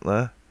 discount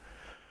there.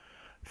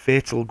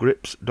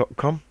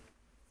 Fatalgrips.com,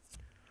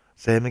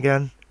 same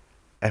again,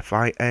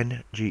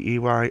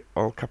 FINGEY,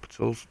 all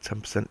capitals,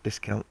 10%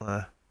 discount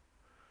there.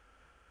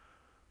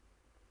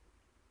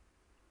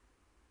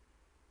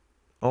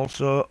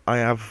 Also, I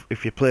have,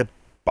 if you play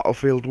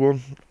Battlefield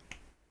 1,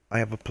 I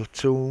have a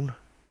platoon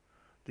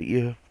that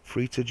you're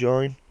free to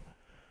join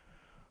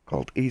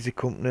called Easy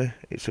Company.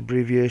 Its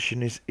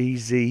abbreviation is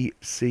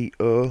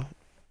EZCO.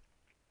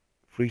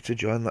 Free to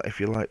join that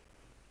if you like.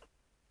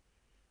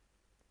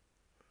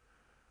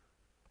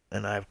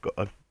 And I've got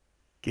a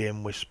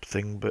Game Wisp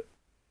thing, but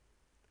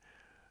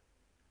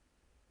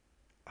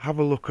have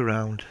a look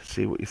around,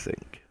 see what you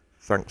think.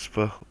 Thanks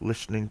for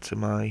listening to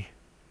my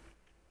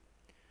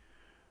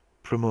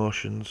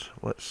promotions.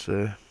 Let's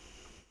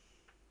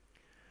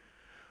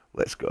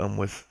get on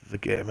with the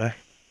game, eh?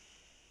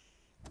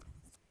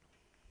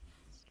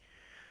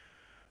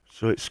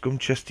 So it's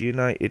Scumchester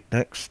United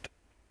next.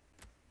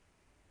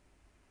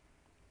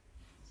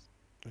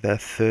 They're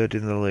third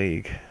in the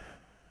league.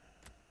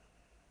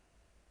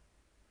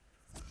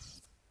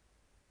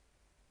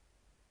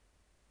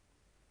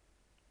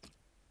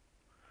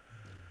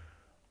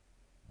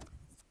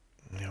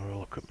 Now we'll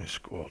look at my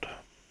squad.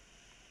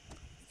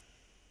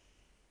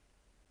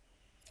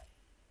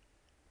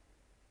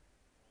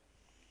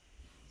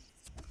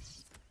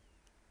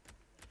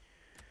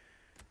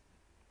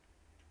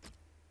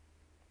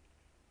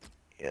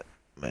 Yep,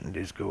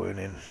 Mendy's going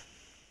in.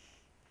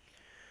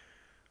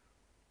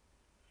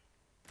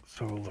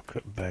 So we'll look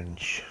at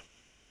bench.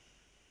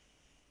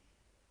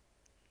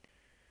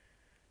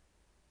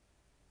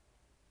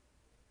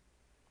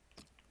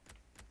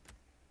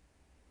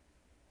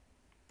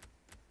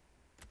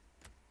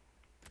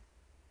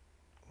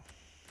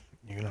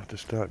 You're going to have to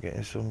start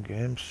getting some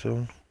games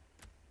soon.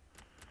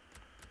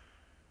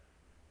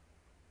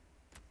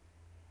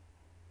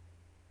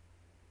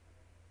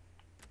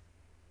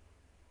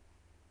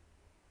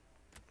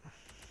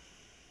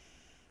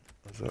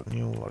 Has that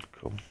new lad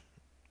come?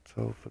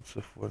 Telford,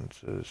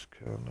 Cifuentes,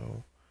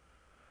 Cano.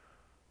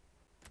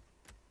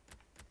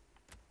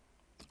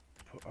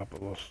 Put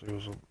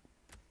Abelos on.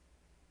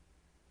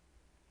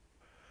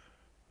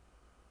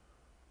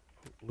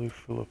 Put Lou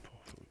Philip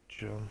off with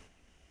John.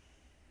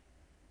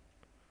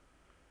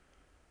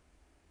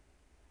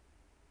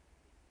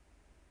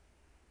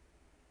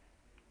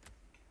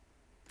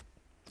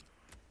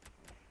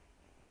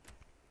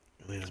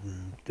 There's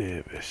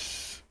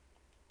Davis.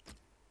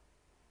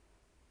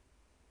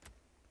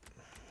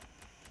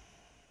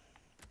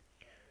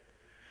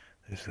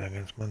 This is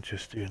against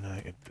Manchester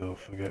United, don't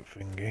forget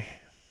Fingy.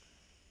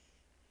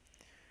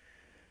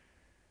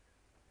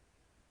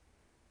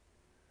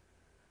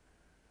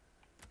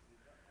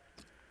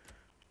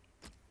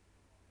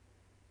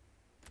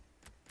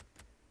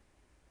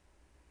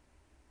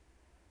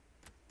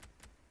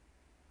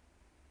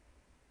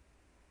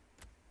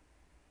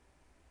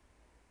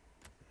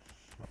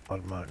 I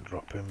might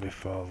drop in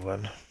before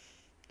then.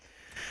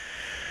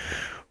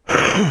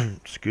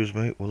 Excuse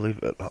me, we'll leave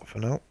it at that for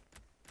now.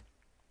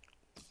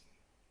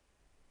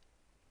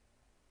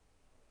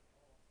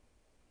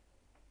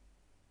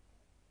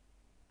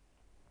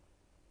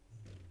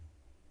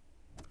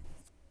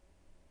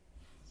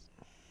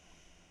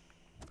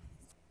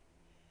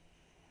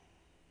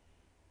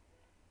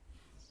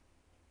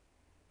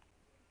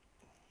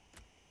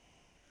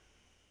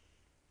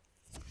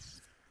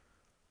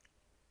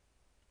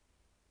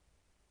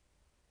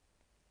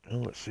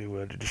 Well, let's see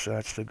where he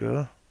decides to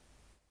go.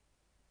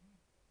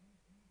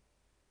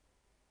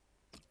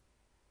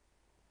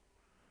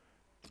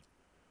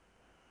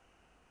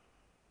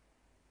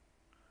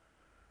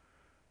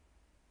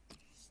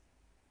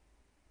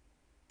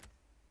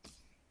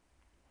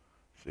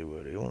 See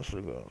where he wants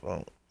to go.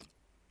 Well,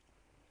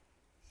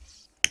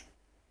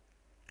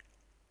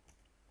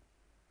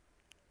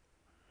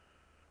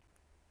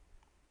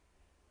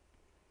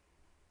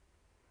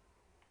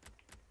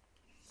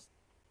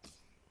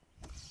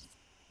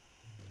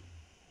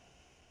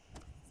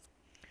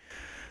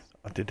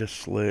 I did a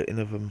slating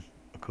of him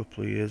a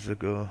couple of years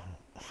ago.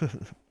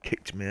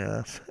 Kicked me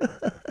ass.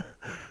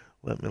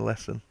 Learnt me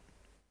lesson.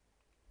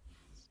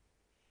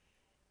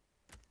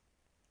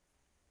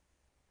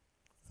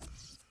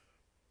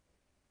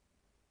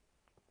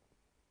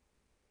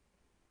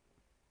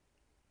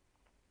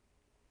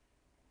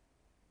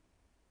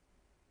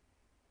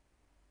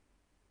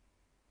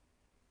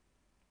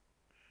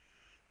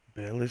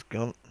 Bailey's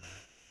gone.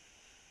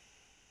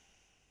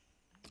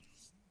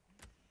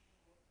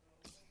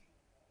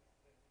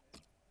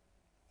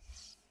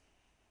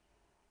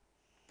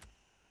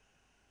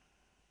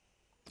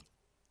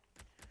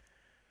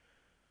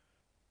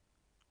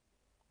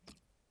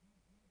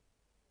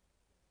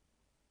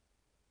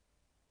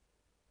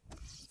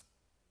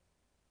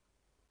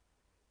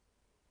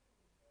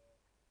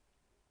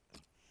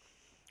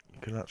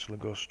 You can actually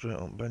go straight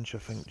on bench, I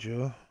think,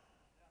 Joe.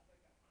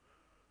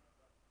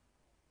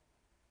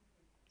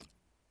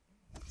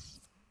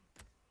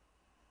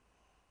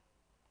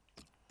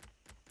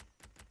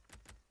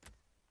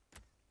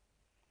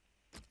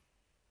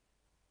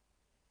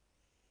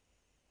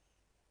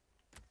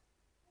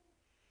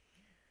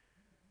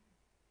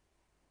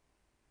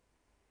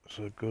 It's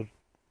a good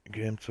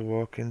game to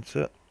walk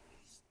into.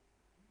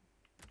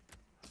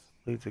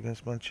 Leeds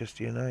against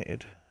Manchester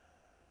United.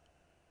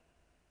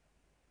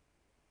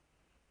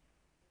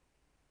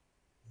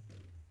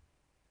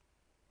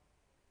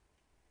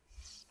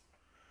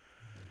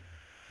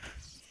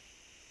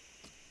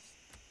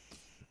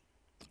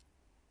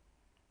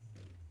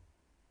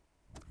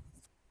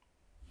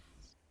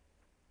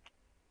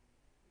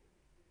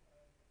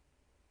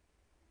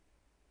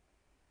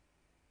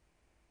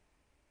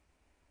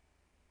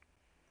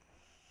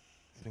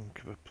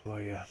 Think of a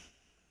player.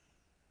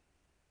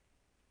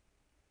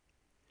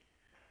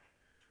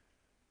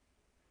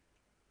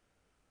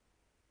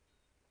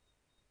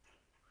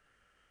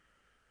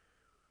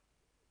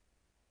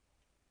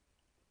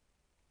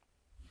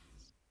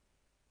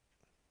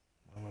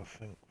 I'll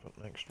think for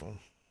the next one.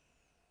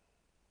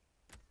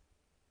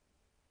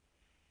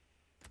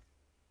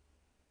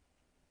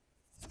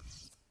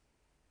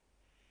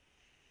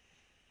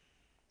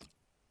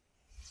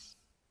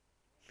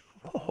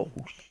 Oh,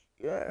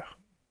 yeah.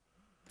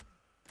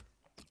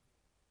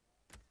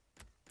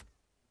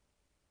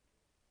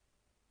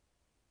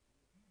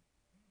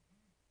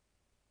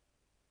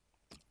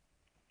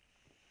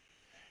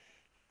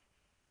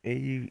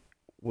 He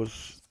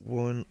was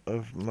one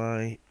of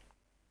my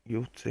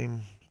youth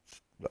teams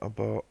that I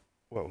bought,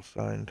 well,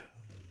 signed.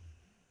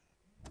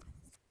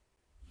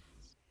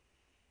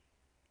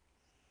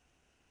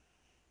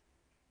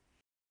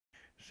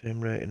 Same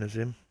rating as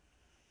him.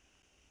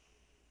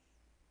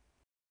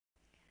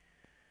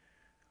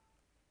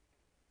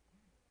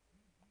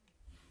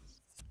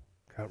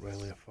 Can't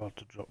really afford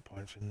to drop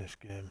points in this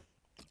game.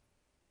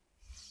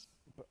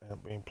 But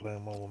I've been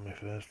playing well with my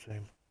first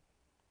team.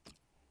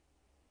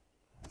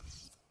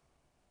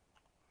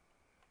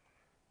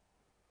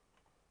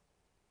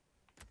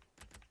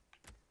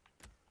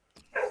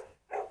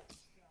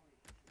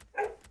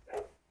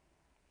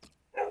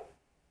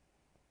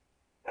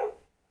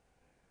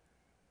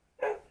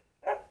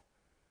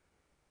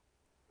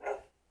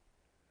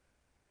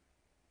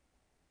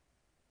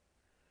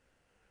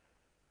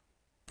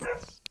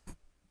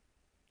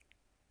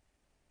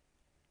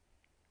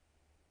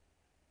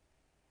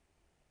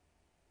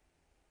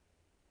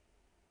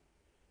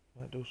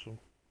 Might do some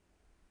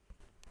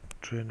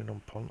training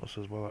on Pontus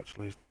as well,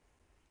 actually. His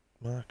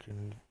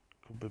marking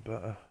could be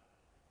better.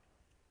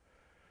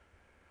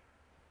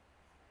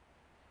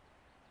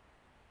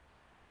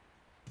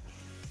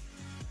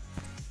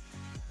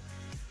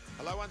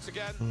 once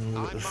again, The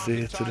I'm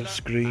theatre Martin of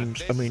screams,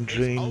 Tyler, I and mean this is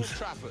Old dreams.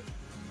 Trafford.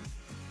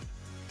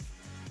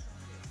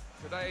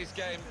 Today's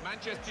game,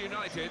 Manchester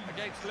United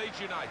against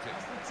Leeds United.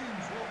 As the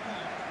teams walk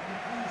out,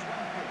 please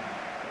welcome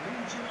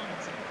Leeds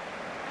United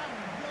and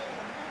your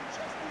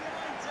Manchester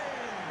United.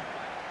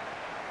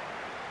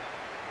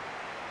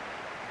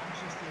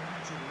 Manchester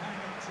United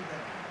line up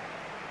today.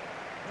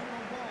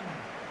 Number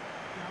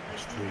 1.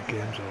 It's 3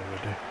 games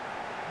already.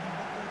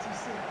 Number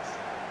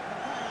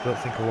 36. Don't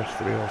think I watched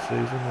 3 all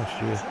season last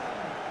year.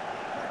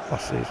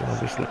 Last season,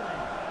 obviously.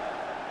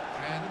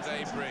 Can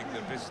they bring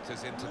the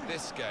visitors into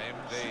this game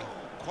the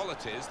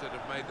qualities that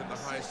have made them the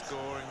highest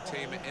scoring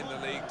team in the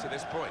league to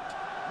this point?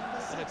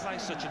 When they play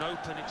such an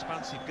open,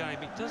 expansive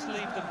game, it does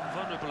leave them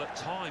vulnerable at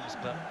times,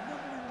 but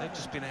they've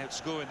just been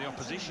outscoring the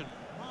opposition.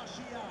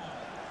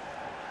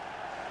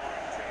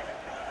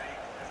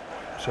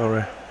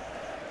 Sorry.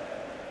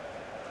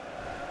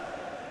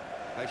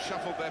 They've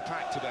shuffled their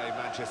pack today,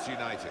 Manchester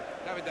United.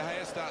 David De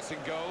Gea starts in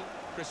goal.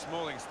 Chris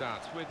Smalling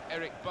starts with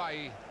Eric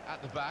Bailly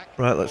at the back.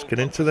 Right, let's get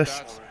into this.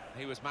 Starts.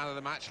 He was man of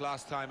the match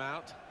last time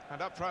out.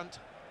 And up front,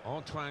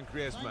 Antoine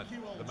Griezmann,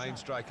 the main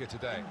striker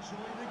today.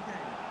 Enjoy the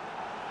game.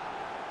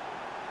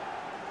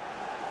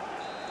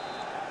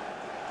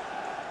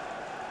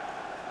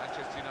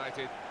 Manchester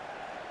United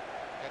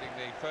getting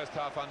the first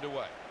half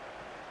underway.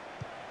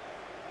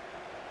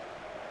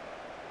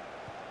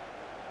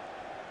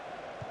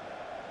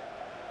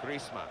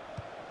 Griezmann.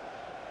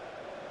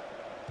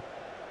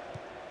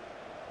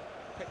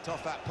 Picked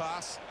off that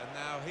pass, and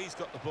now he's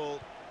got the ball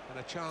and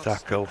a chance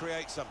Tackle. to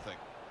create something.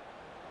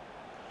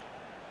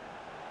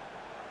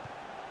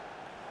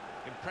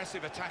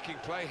 Impressive attacking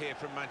play here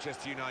from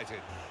Manchester United.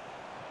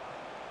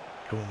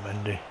 Come on,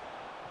 Mendy.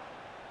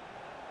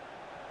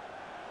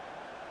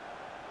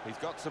 He's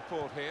got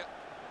support here.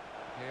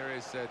 Here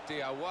is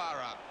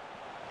Diawara.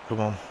 Come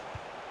on.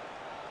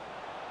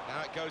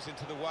 Now it goes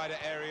into the wider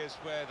areas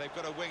where they've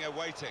got a winger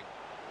waiting.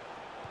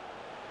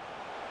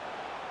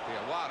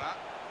 Diawara.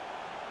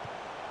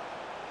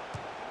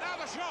 Now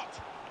the shot!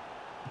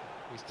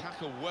 He's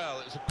tackled well.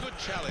 It was a good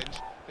challenge.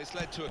 It's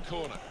led to a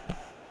corner.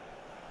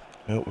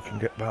 I hope we can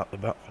get back the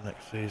bat for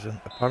next season.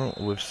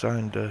 Apparently we've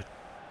signed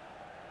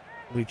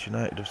Leeds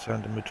United have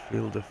signed a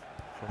midfielder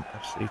from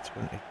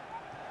FC20.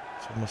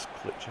 Thomas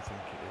Klitsch, I think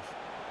it is.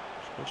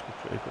 It's supposed to be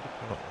pretty good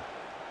apparently.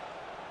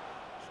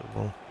 So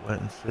we'll wait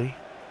and see.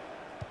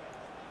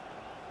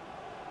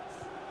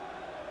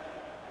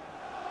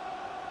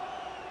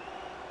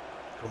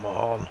 Come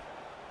on.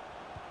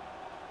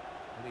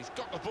 And he's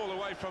got the ball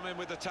away from him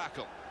with the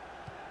tackle.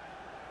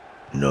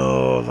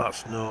 No,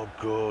 that's no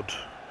good.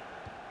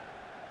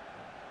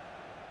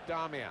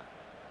 Damian.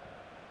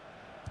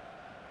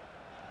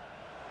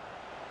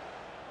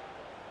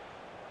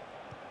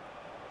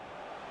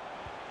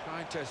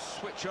 Trying to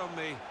switch on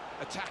the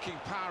attacking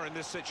power in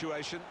this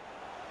situation.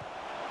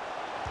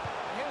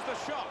 Here's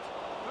the shot.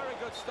 Very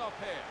good stop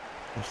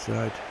here.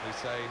 Offside. We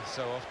say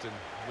so often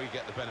we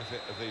get the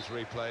benefit of these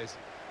replays,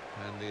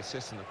 and the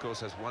assistant, of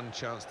course, has one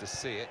chance to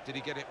see it. Did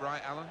he get it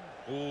right, Alan?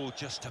 Oh,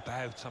 just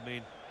about. I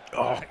mean,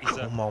 Oh, that is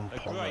come on, a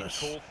great Thomas.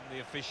 call from the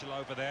official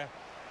over there.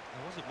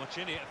 There wasn't much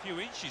in it, a few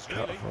inches,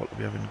 Can't really. afford to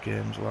be having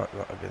games like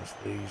that against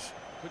these.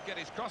 Could get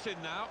his cross in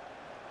now.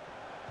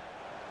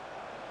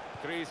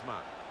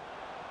 Griezmann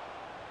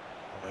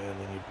Oh, and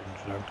then you've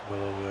been dragged well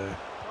away.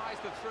 tries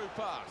the through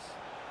pass.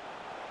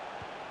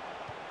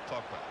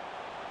 Pogba.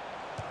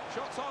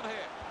 Shots on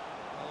here.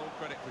 All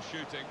credit for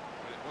shooting,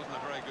 but it wasn't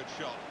a very good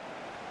shot.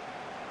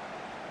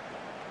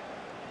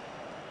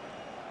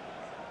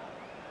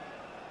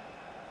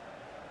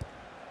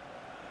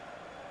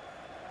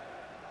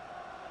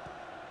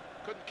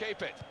 Couldn't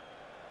keep it.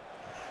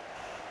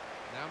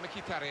 Now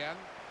Mkhitaryan.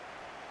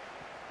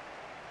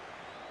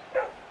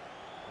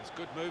 There's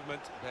good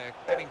movement. They're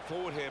getting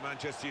forward here,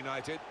 Manchester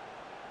United.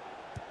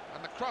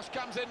 And the cross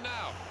comes in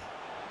now.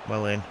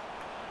 Well in.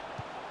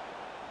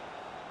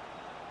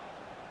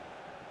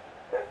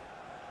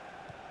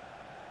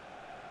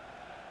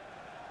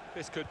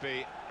 This could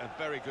be a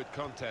very good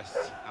contest,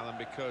 Alan,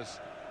 because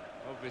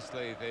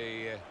obviously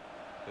the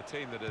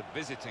team that are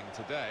visiting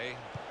today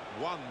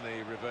won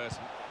the reverse.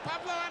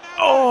 Pablo Hernandez!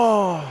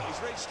 Oh!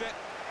 He's reached it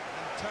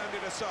and turned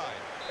it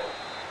aside.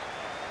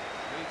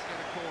 Leeds get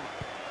a corner.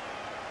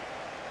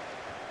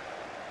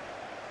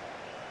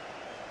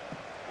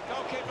 The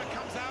goalkeeper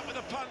comes out with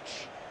a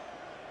punch.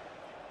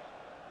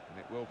 And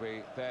it will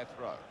be their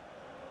throw.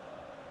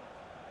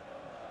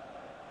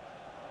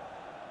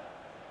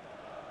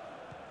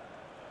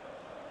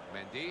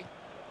 Mendy.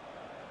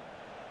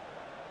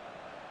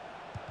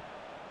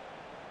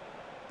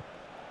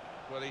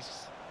 Well,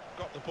 he's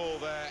got the ball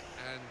there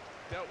and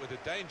dealt with the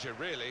danger,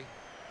 really.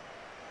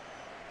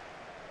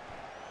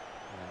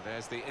 And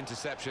there's the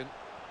interception.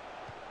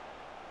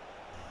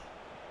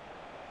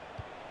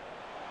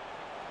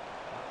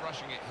 Not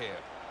rushing it here.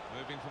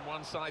 Moving from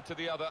one side to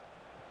the other.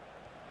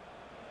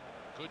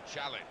 Good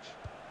challenge.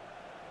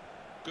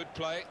 Good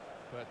play,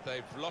 but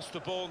they've lost the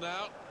ball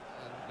now,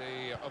 and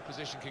the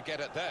opposition can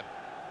get at them.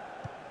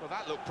 Well,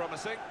 that looked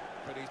promising,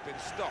 but he's been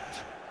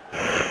stopped.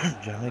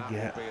 Johnny That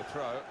get. will be a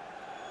throw.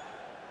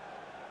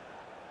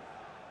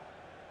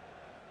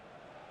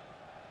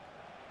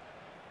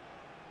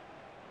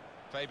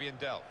 Fabian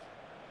Delph.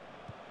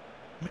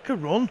 Make a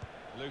run.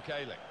 Luke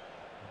Ayling.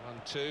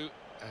 1-2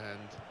 and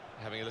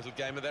having a little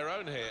game of their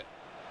own here.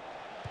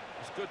 It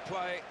was good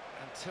play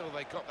until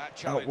they got that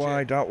challenge. Out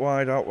wide, out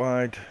wide, out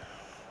wide.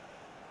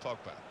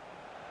 Pogba.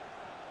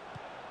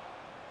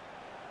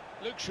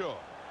 Luke Shaw.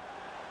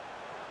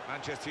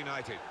 Manchester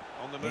United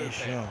on the move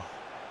Yeah, here. sure.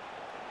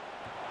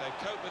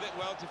 They cope with it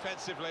well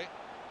defensively.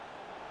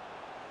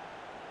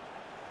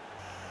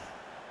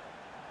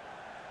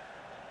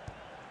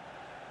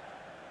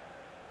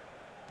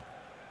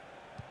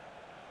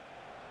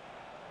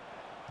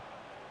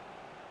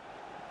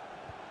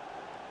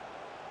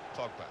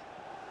 Pogba.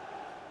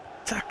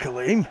 Tackle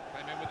him.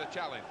 Came in with a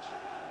challenge.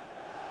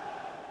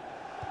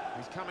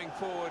 He's coming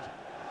forward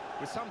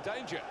with some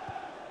danger.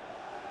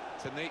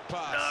 It's a neat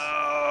pass.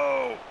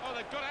 No. Oh,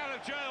 they've got out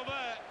of jail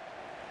there.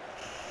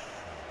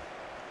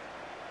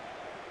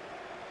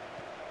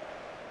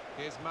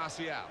 Here's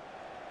Martial.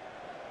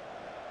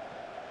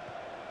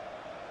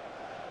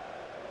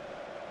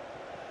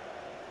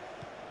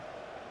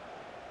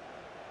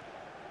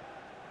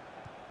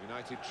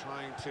 United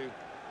trying to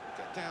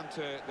get down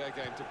to their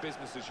game, to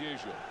business as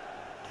usual.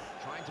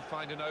 Trying to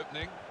find an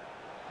opening,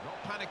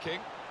 not panicking.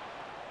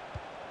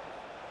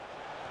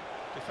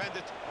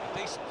 Defended a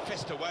decent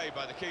fist away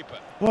by the keeper.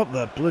 What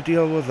the bloody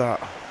hell was that?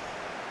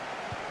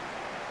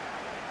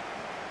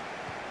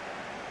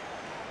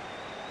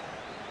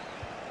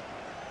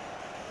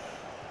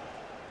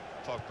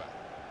 Pogba.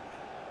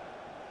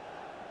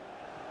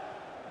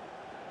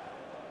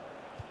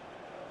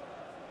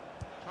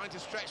 Trying to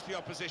stretch the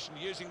opposition,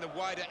 using the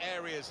wider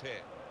areas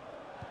here.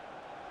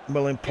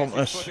 Well in Gets his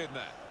Pontus. foot in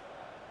there.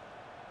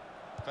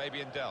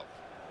 Fabian Delph.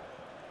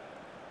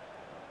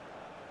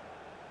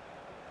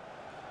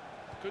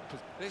 Good.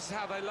 This is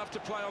how they love to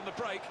play on the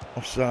break.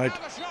 Offside.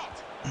 Now the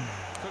shot.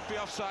 Could be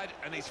offside,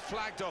 and he's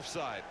flagged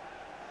offside.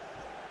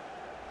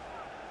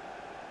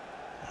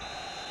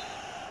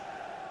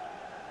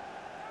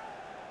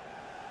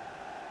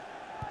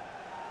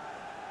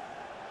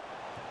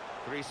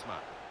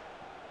 Griezmann.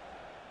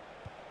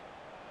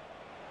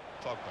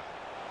 Pogba.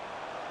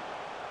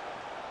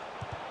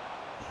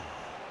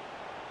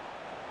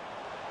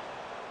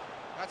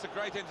 That's a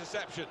great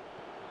interception.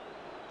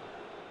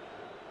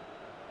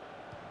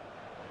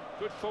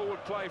 Good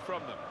forward play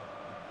from them.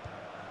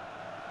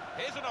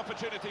 Here's an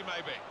opportunity,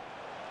 maybe.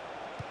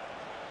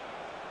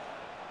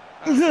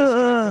 That's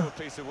a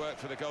good piece of work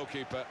for the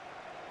goalkeeper.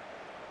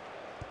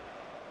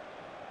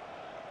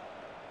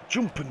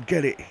 Jump and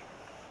get it.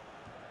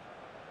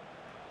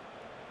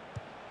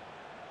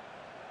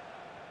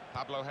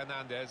 Pablo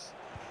Hernandez.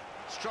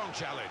 Strong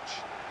challenge.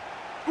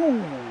 Ooh.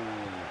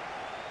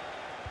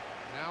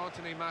 Now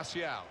Anthony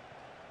Martial.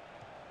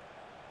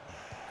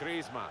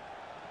 Griezmann.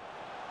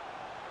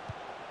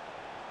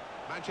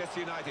 Manchester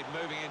United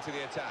moving into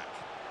the attack.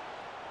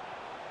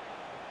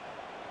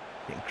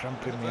 Getting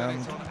cramp The in the hand.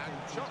 verdict's on,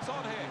 and shots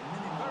on here.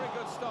 Very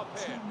good stop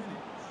here. 2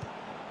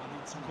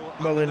 minutes.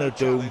 Caught Well under in no a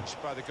doom. challenge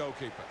by the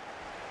goalkeeper.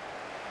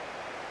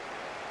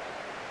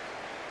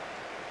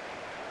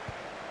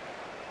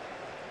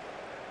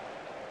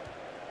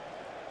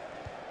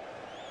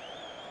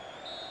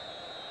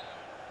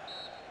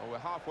 Well, we're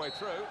halfway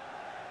through,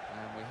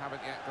 and we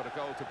haven't yet got a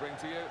goal to bring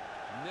to you.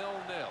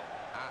 0-0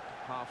 at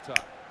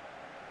half-time.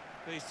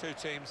 These two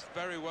teams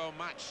very well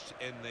matched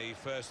in the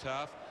first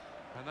half,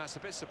 and that's a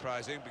bit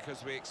surprising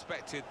because we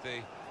expected the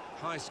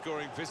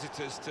high-scoring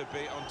visitors to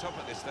be on top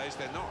at this stage.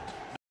 They're not.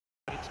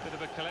 It's a bit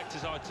of a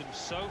collector's item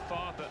so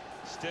far, but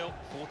still,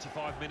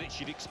 45 minutes,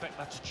 you'd expect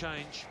that to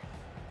change.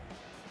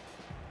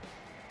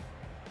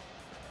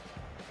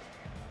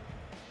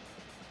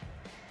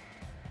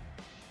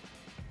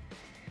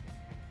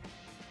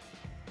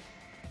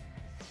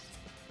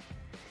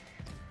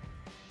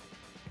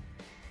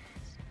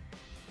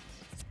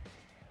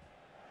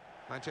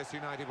 Manchester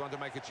United want to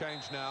make a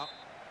change now.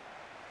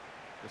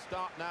 The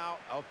start now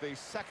of the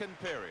second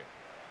period.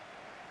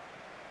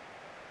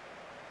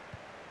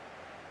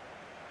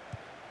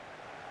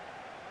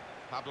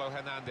 Pablo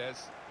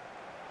Hernandez.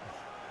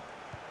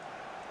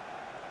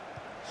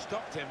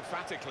 Stopped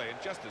emphatically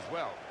and just as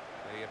well.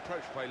 The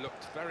approach play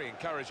looked very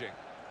encouraging.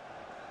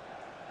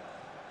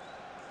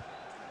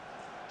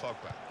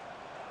 Pogba.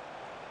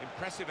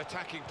 Impressive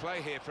attacking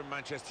play here from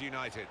Manchester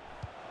United.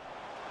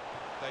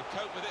 They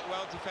cope with it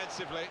well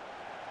defensively.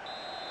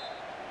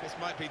 This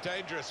might be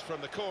dangerous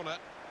from the corner.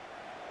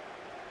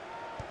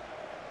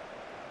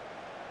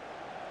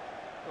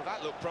 Well,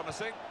 that looked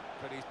promising,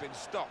 but he's been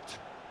stopped.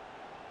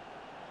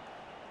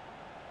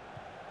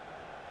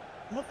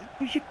 What?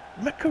 Will you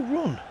make a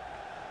run?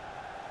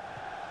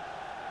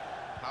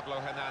 Pablo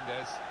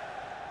Hernandez.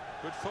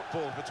 Good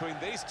football between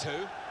these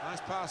two. Nice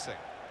passing.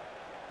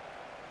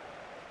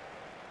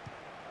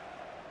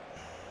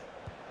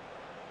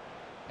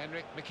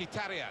 Henrik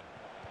Mkhitaryan.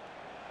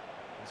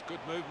 It's good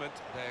movement.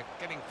 They're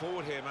getting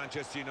forward here,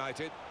 Manchester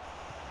United.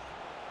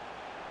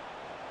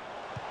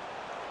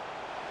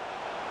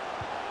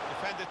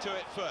 defender to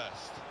it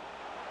first.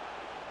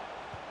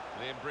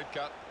 Liam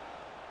Bridcut.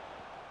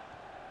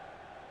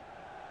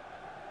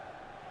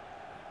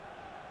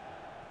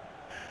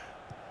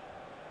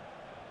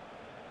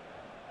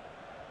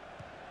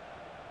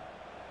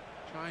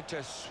 Trying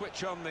to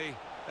switch on the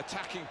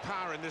attacking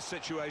power in this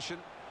situation.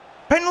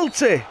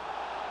 Penalty! A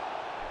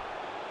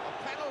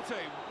penalty!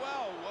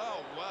 Well,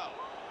 well, well.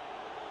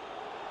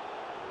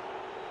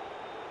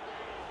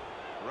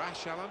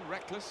 Rash, Alan,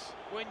 reckless.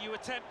 When you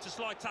attempt a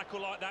slide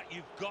tackle like that,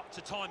 you've got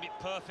to time it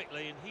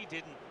perfectly, and he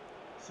didn't.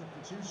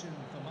 Substitution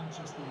for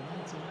Manchester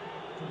United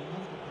coming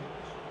off the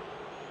pitch.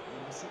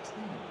 Number 16,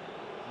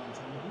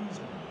 Antoine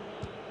Griezmann.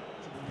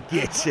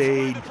 Get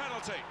in! The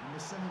penalty. Number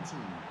 17,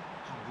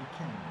 Harry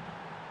Kane.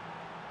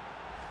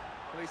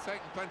 Well, he's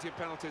taken plenty of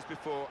penalties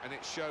before, and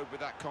it showed with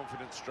that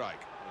confident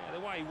strike. Yeah,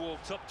 the way he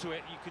walked up to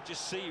it, you could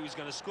just see he was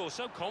going to score.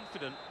 So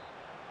confident.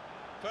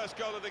 First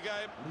goal of the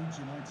game Leeds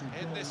United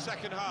in this goal,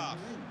 second half.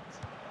 number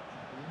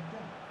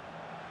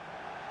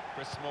 8,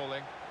 Chris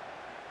Smalling.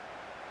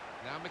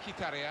 Now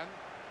Mkhitaryan.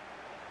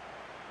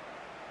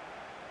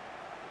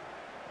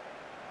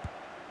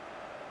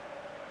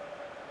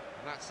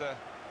 And that's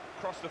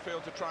across the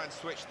field to try and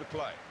switch the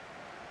play.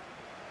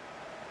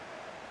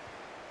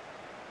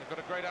 They've got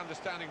a great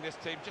understanding, this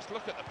team. Just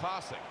look at the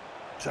passing.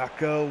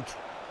 Tackled.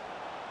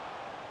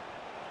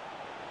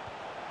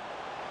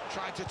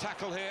 Tried to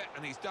tackle here,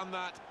 and he's done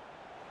that.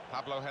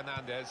 Pablo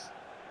Hernandez.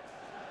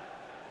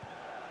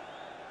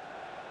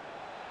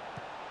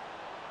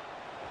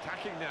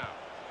 Attacking now.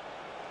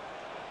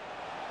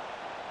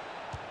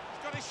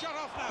 He's got his shot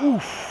off now.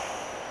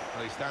 Oof.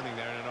 Well, he's standing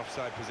there in an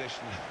offside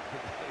position.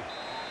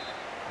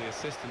 The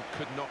assistant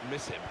could not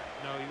miss him.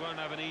 No, he won't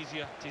have an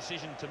easier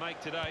decision to make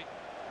today.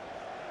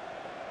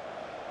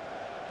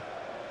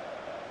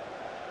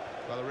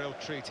 Well, a real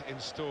treat in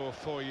store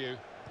for you.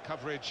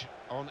 Coverage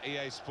on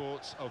EA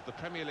Sports of the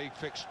Premier League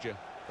fixture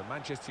for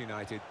Manchester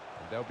United,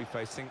 and they'll be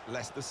facing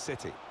Leicester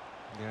City.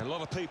 Yeah, a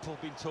lot of people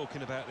have been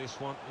talking about this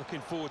one.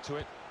 Looking forward to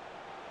it.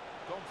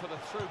 Gone for the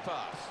through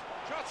pass.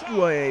 Shot on!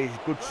 Way,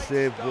 good Great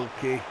save, stop.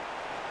 Wilkie.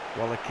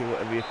 Wallachie,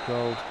 whatever you're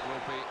called.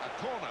 Will be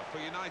a corner for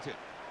United.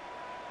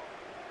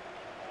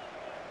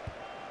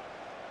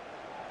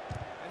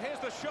 And here's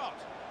the shot.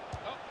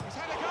 Oh, he's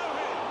had a go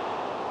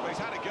here. Well, he's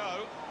had a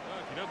go. Well,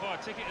 if you don't buy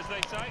a ticket, as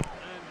they say,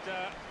 and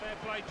fair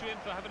play to him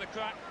for having a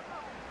crack.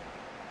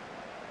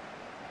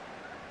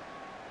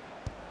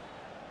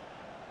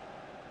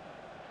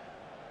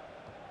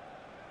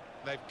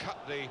 They've cut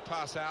the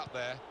pass out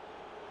there,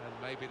 and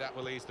maybe that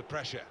will ease the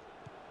pressure.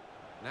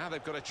 Now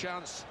they've got a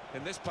chance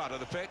in this part of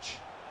the pitch.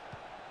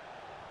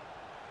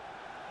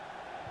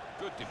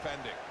 Good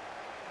defending.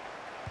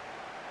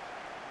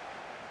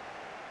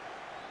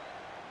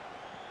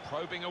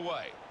 Probing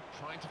away,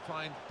 trying to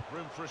find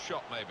room for a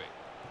shot maybe.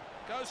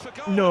 Goes for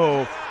goal.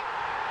 No.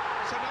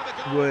 It's another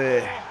goal Way.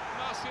 for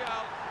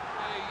Martial,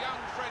 the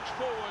young French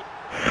forward,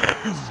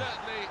 who is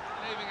certainly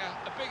leaving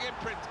a big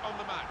imprint on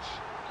the match.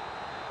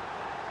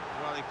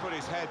 Well, he put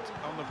his head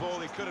on the ball.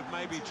 He could have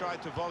maybe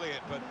tried to volley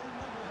it, but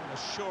a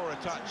surer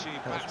touch. He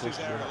backs his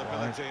aerial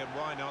ability, and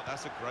why not?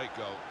 That's a great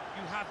goal.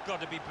 You have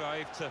got to be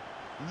brave to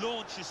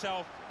launch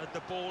yourself at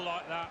the ball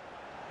like that.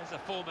 As a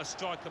former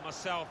striker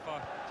myself, I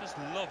just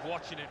love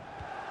watching it.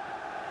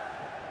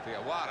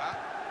 Diawara,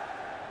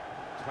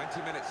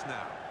 20 minutes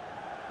now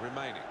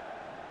remaining.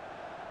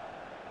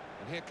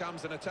 And here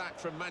comes an attack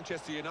from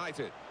Manchester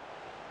United.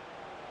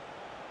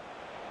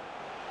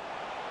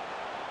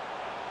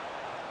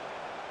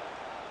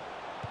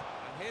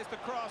 And here's the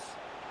cross.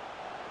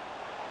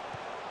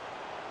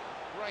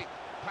 Great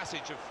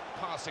passage of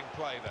passing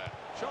play there.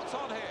 Shots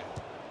on here.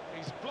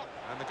 He's blocked.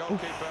 And the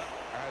goalkeeper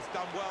has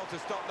done well to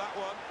stop that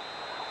one.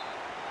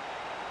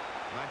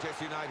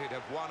 Manchester United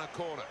have won a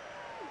corner.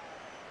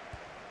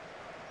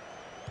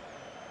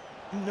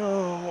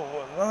 No, what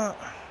was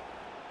that?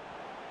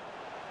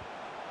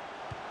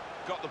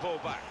 Got the ball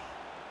back.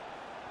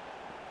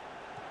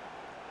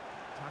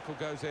 Tackle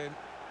goes in.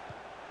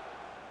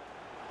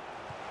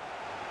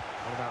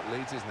 What about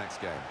Leeds'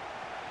 next game?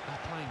 They're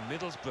playing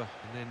Middlesbrough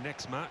in their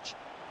next match.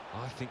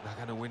 I think they're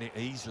going to win it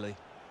easily.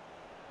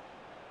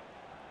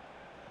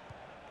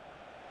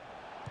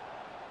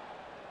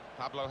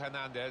 Pablo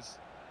Hernandez,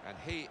 and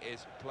he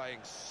is playing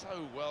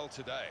so well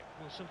today.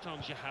 Well,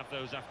 sometimes you have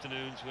those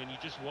afternoons when you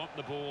just want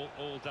the ball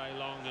all day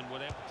long and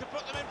whatever. To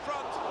put them in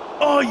front.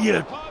 Oh,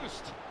 yeah.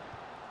 Post.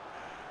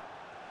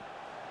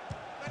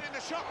 Then in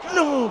the shot.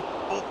 No!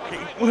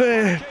 Fucking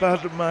way,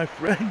 pardon my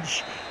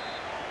French.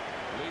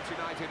 Leeds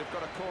United have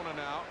got a corner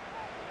now.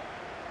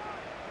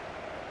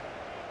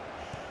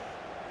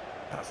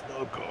 That's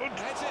no good.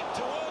 Heads it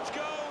towards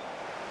goal.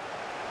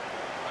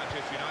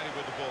 Manchester United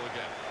with the ball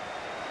again.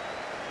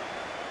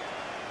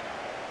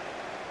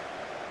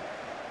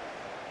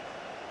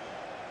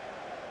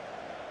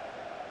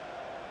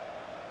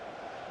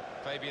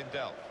 Fabian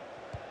Delph.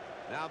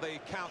 Now the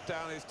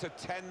countdown is to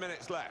 10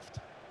 minutes left.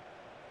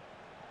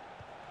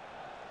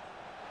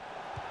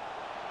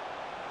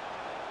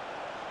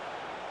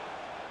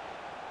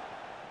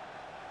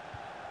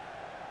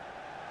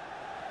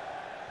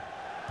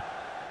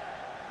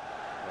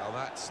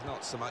 Well, that's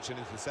not so much an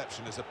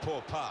interception as a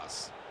poor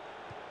pass.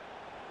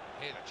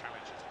 Here the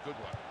challenge is a good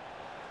one.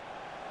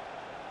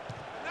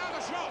 And now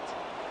the shot!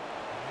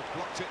 He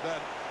blocked it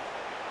then.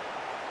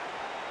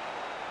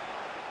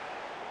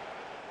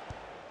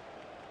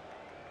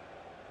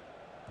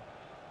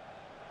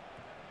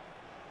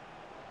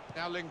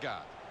 Now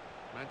Lingard.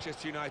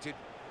 Manchester United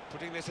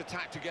putting this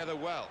attack together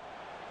well.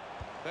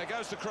 There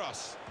goes the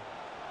cross.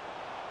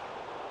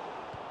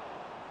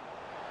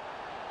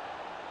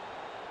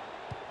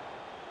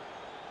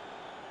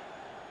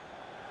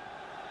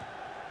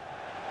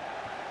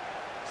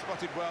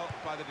 Spotted well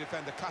by the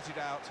defender, cut it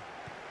out.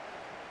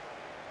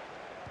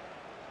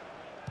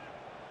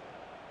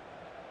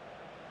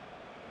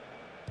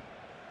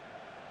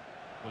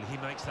 Well, he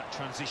makes that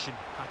transition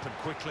happen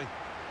quickly.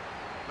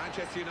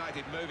 Manchester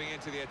United moving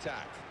into the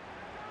attack.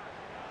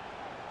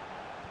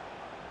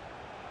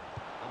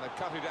 And they've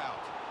cut it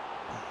out.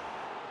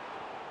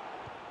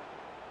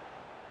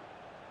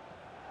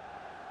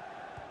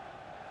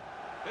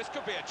 This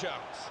could be a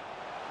chance.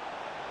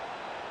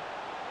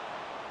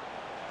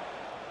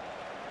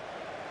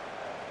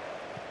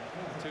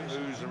 Two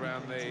oohs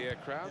around the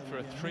crowd for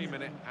a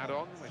 3-minute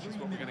add-on, which is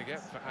what we're going to get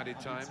for added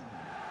time.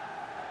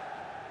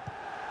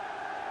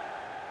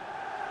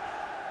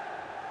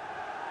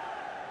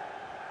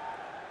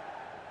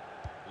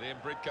 Liam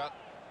Bridcut.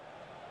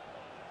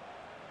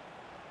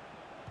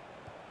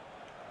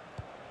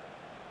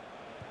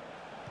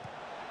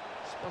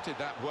 Spotted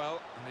that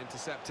well and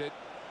intercepted.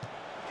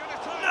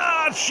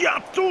 Ah,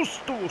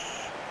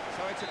 Chatustus!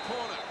 So it's a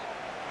corner,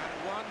 and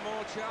one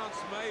more chance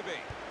maybe.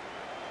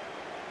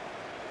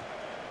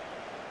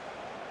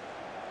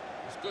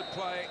 It's good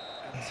play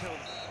until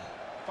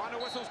final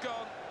whistle's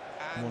gone,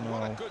 and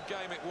what a good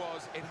game it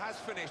was. It has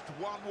finished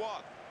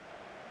 1-1.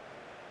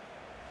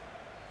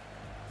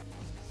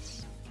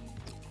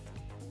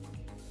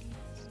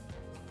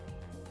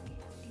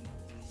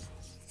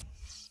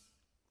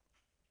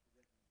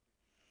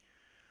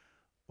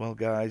 Well,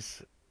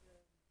 guys,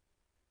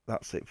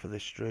 that's it for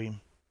this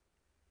stream.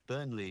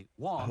 Burnley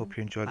 1. I hope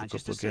you enjoyed the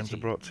Manchester couple of games I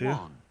City brought to you.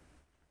 1.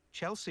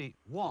 Chelsea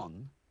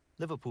 1.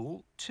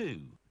 Liverpool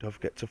 2. Don't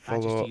forget to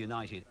Manchester follow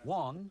United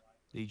 1.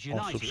 Leeds or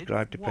United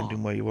subscribe depending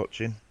 1. where you're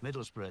watching.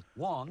 Middlesbrough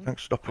 1.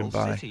 Thanks for stopping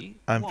Hull by. City,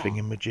 I'm 1.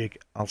 FINGEYMAJIG.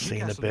 I'll see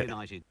you in a Newcastle bit.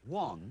 United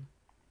 1.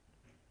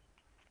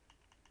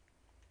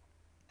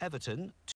 Everton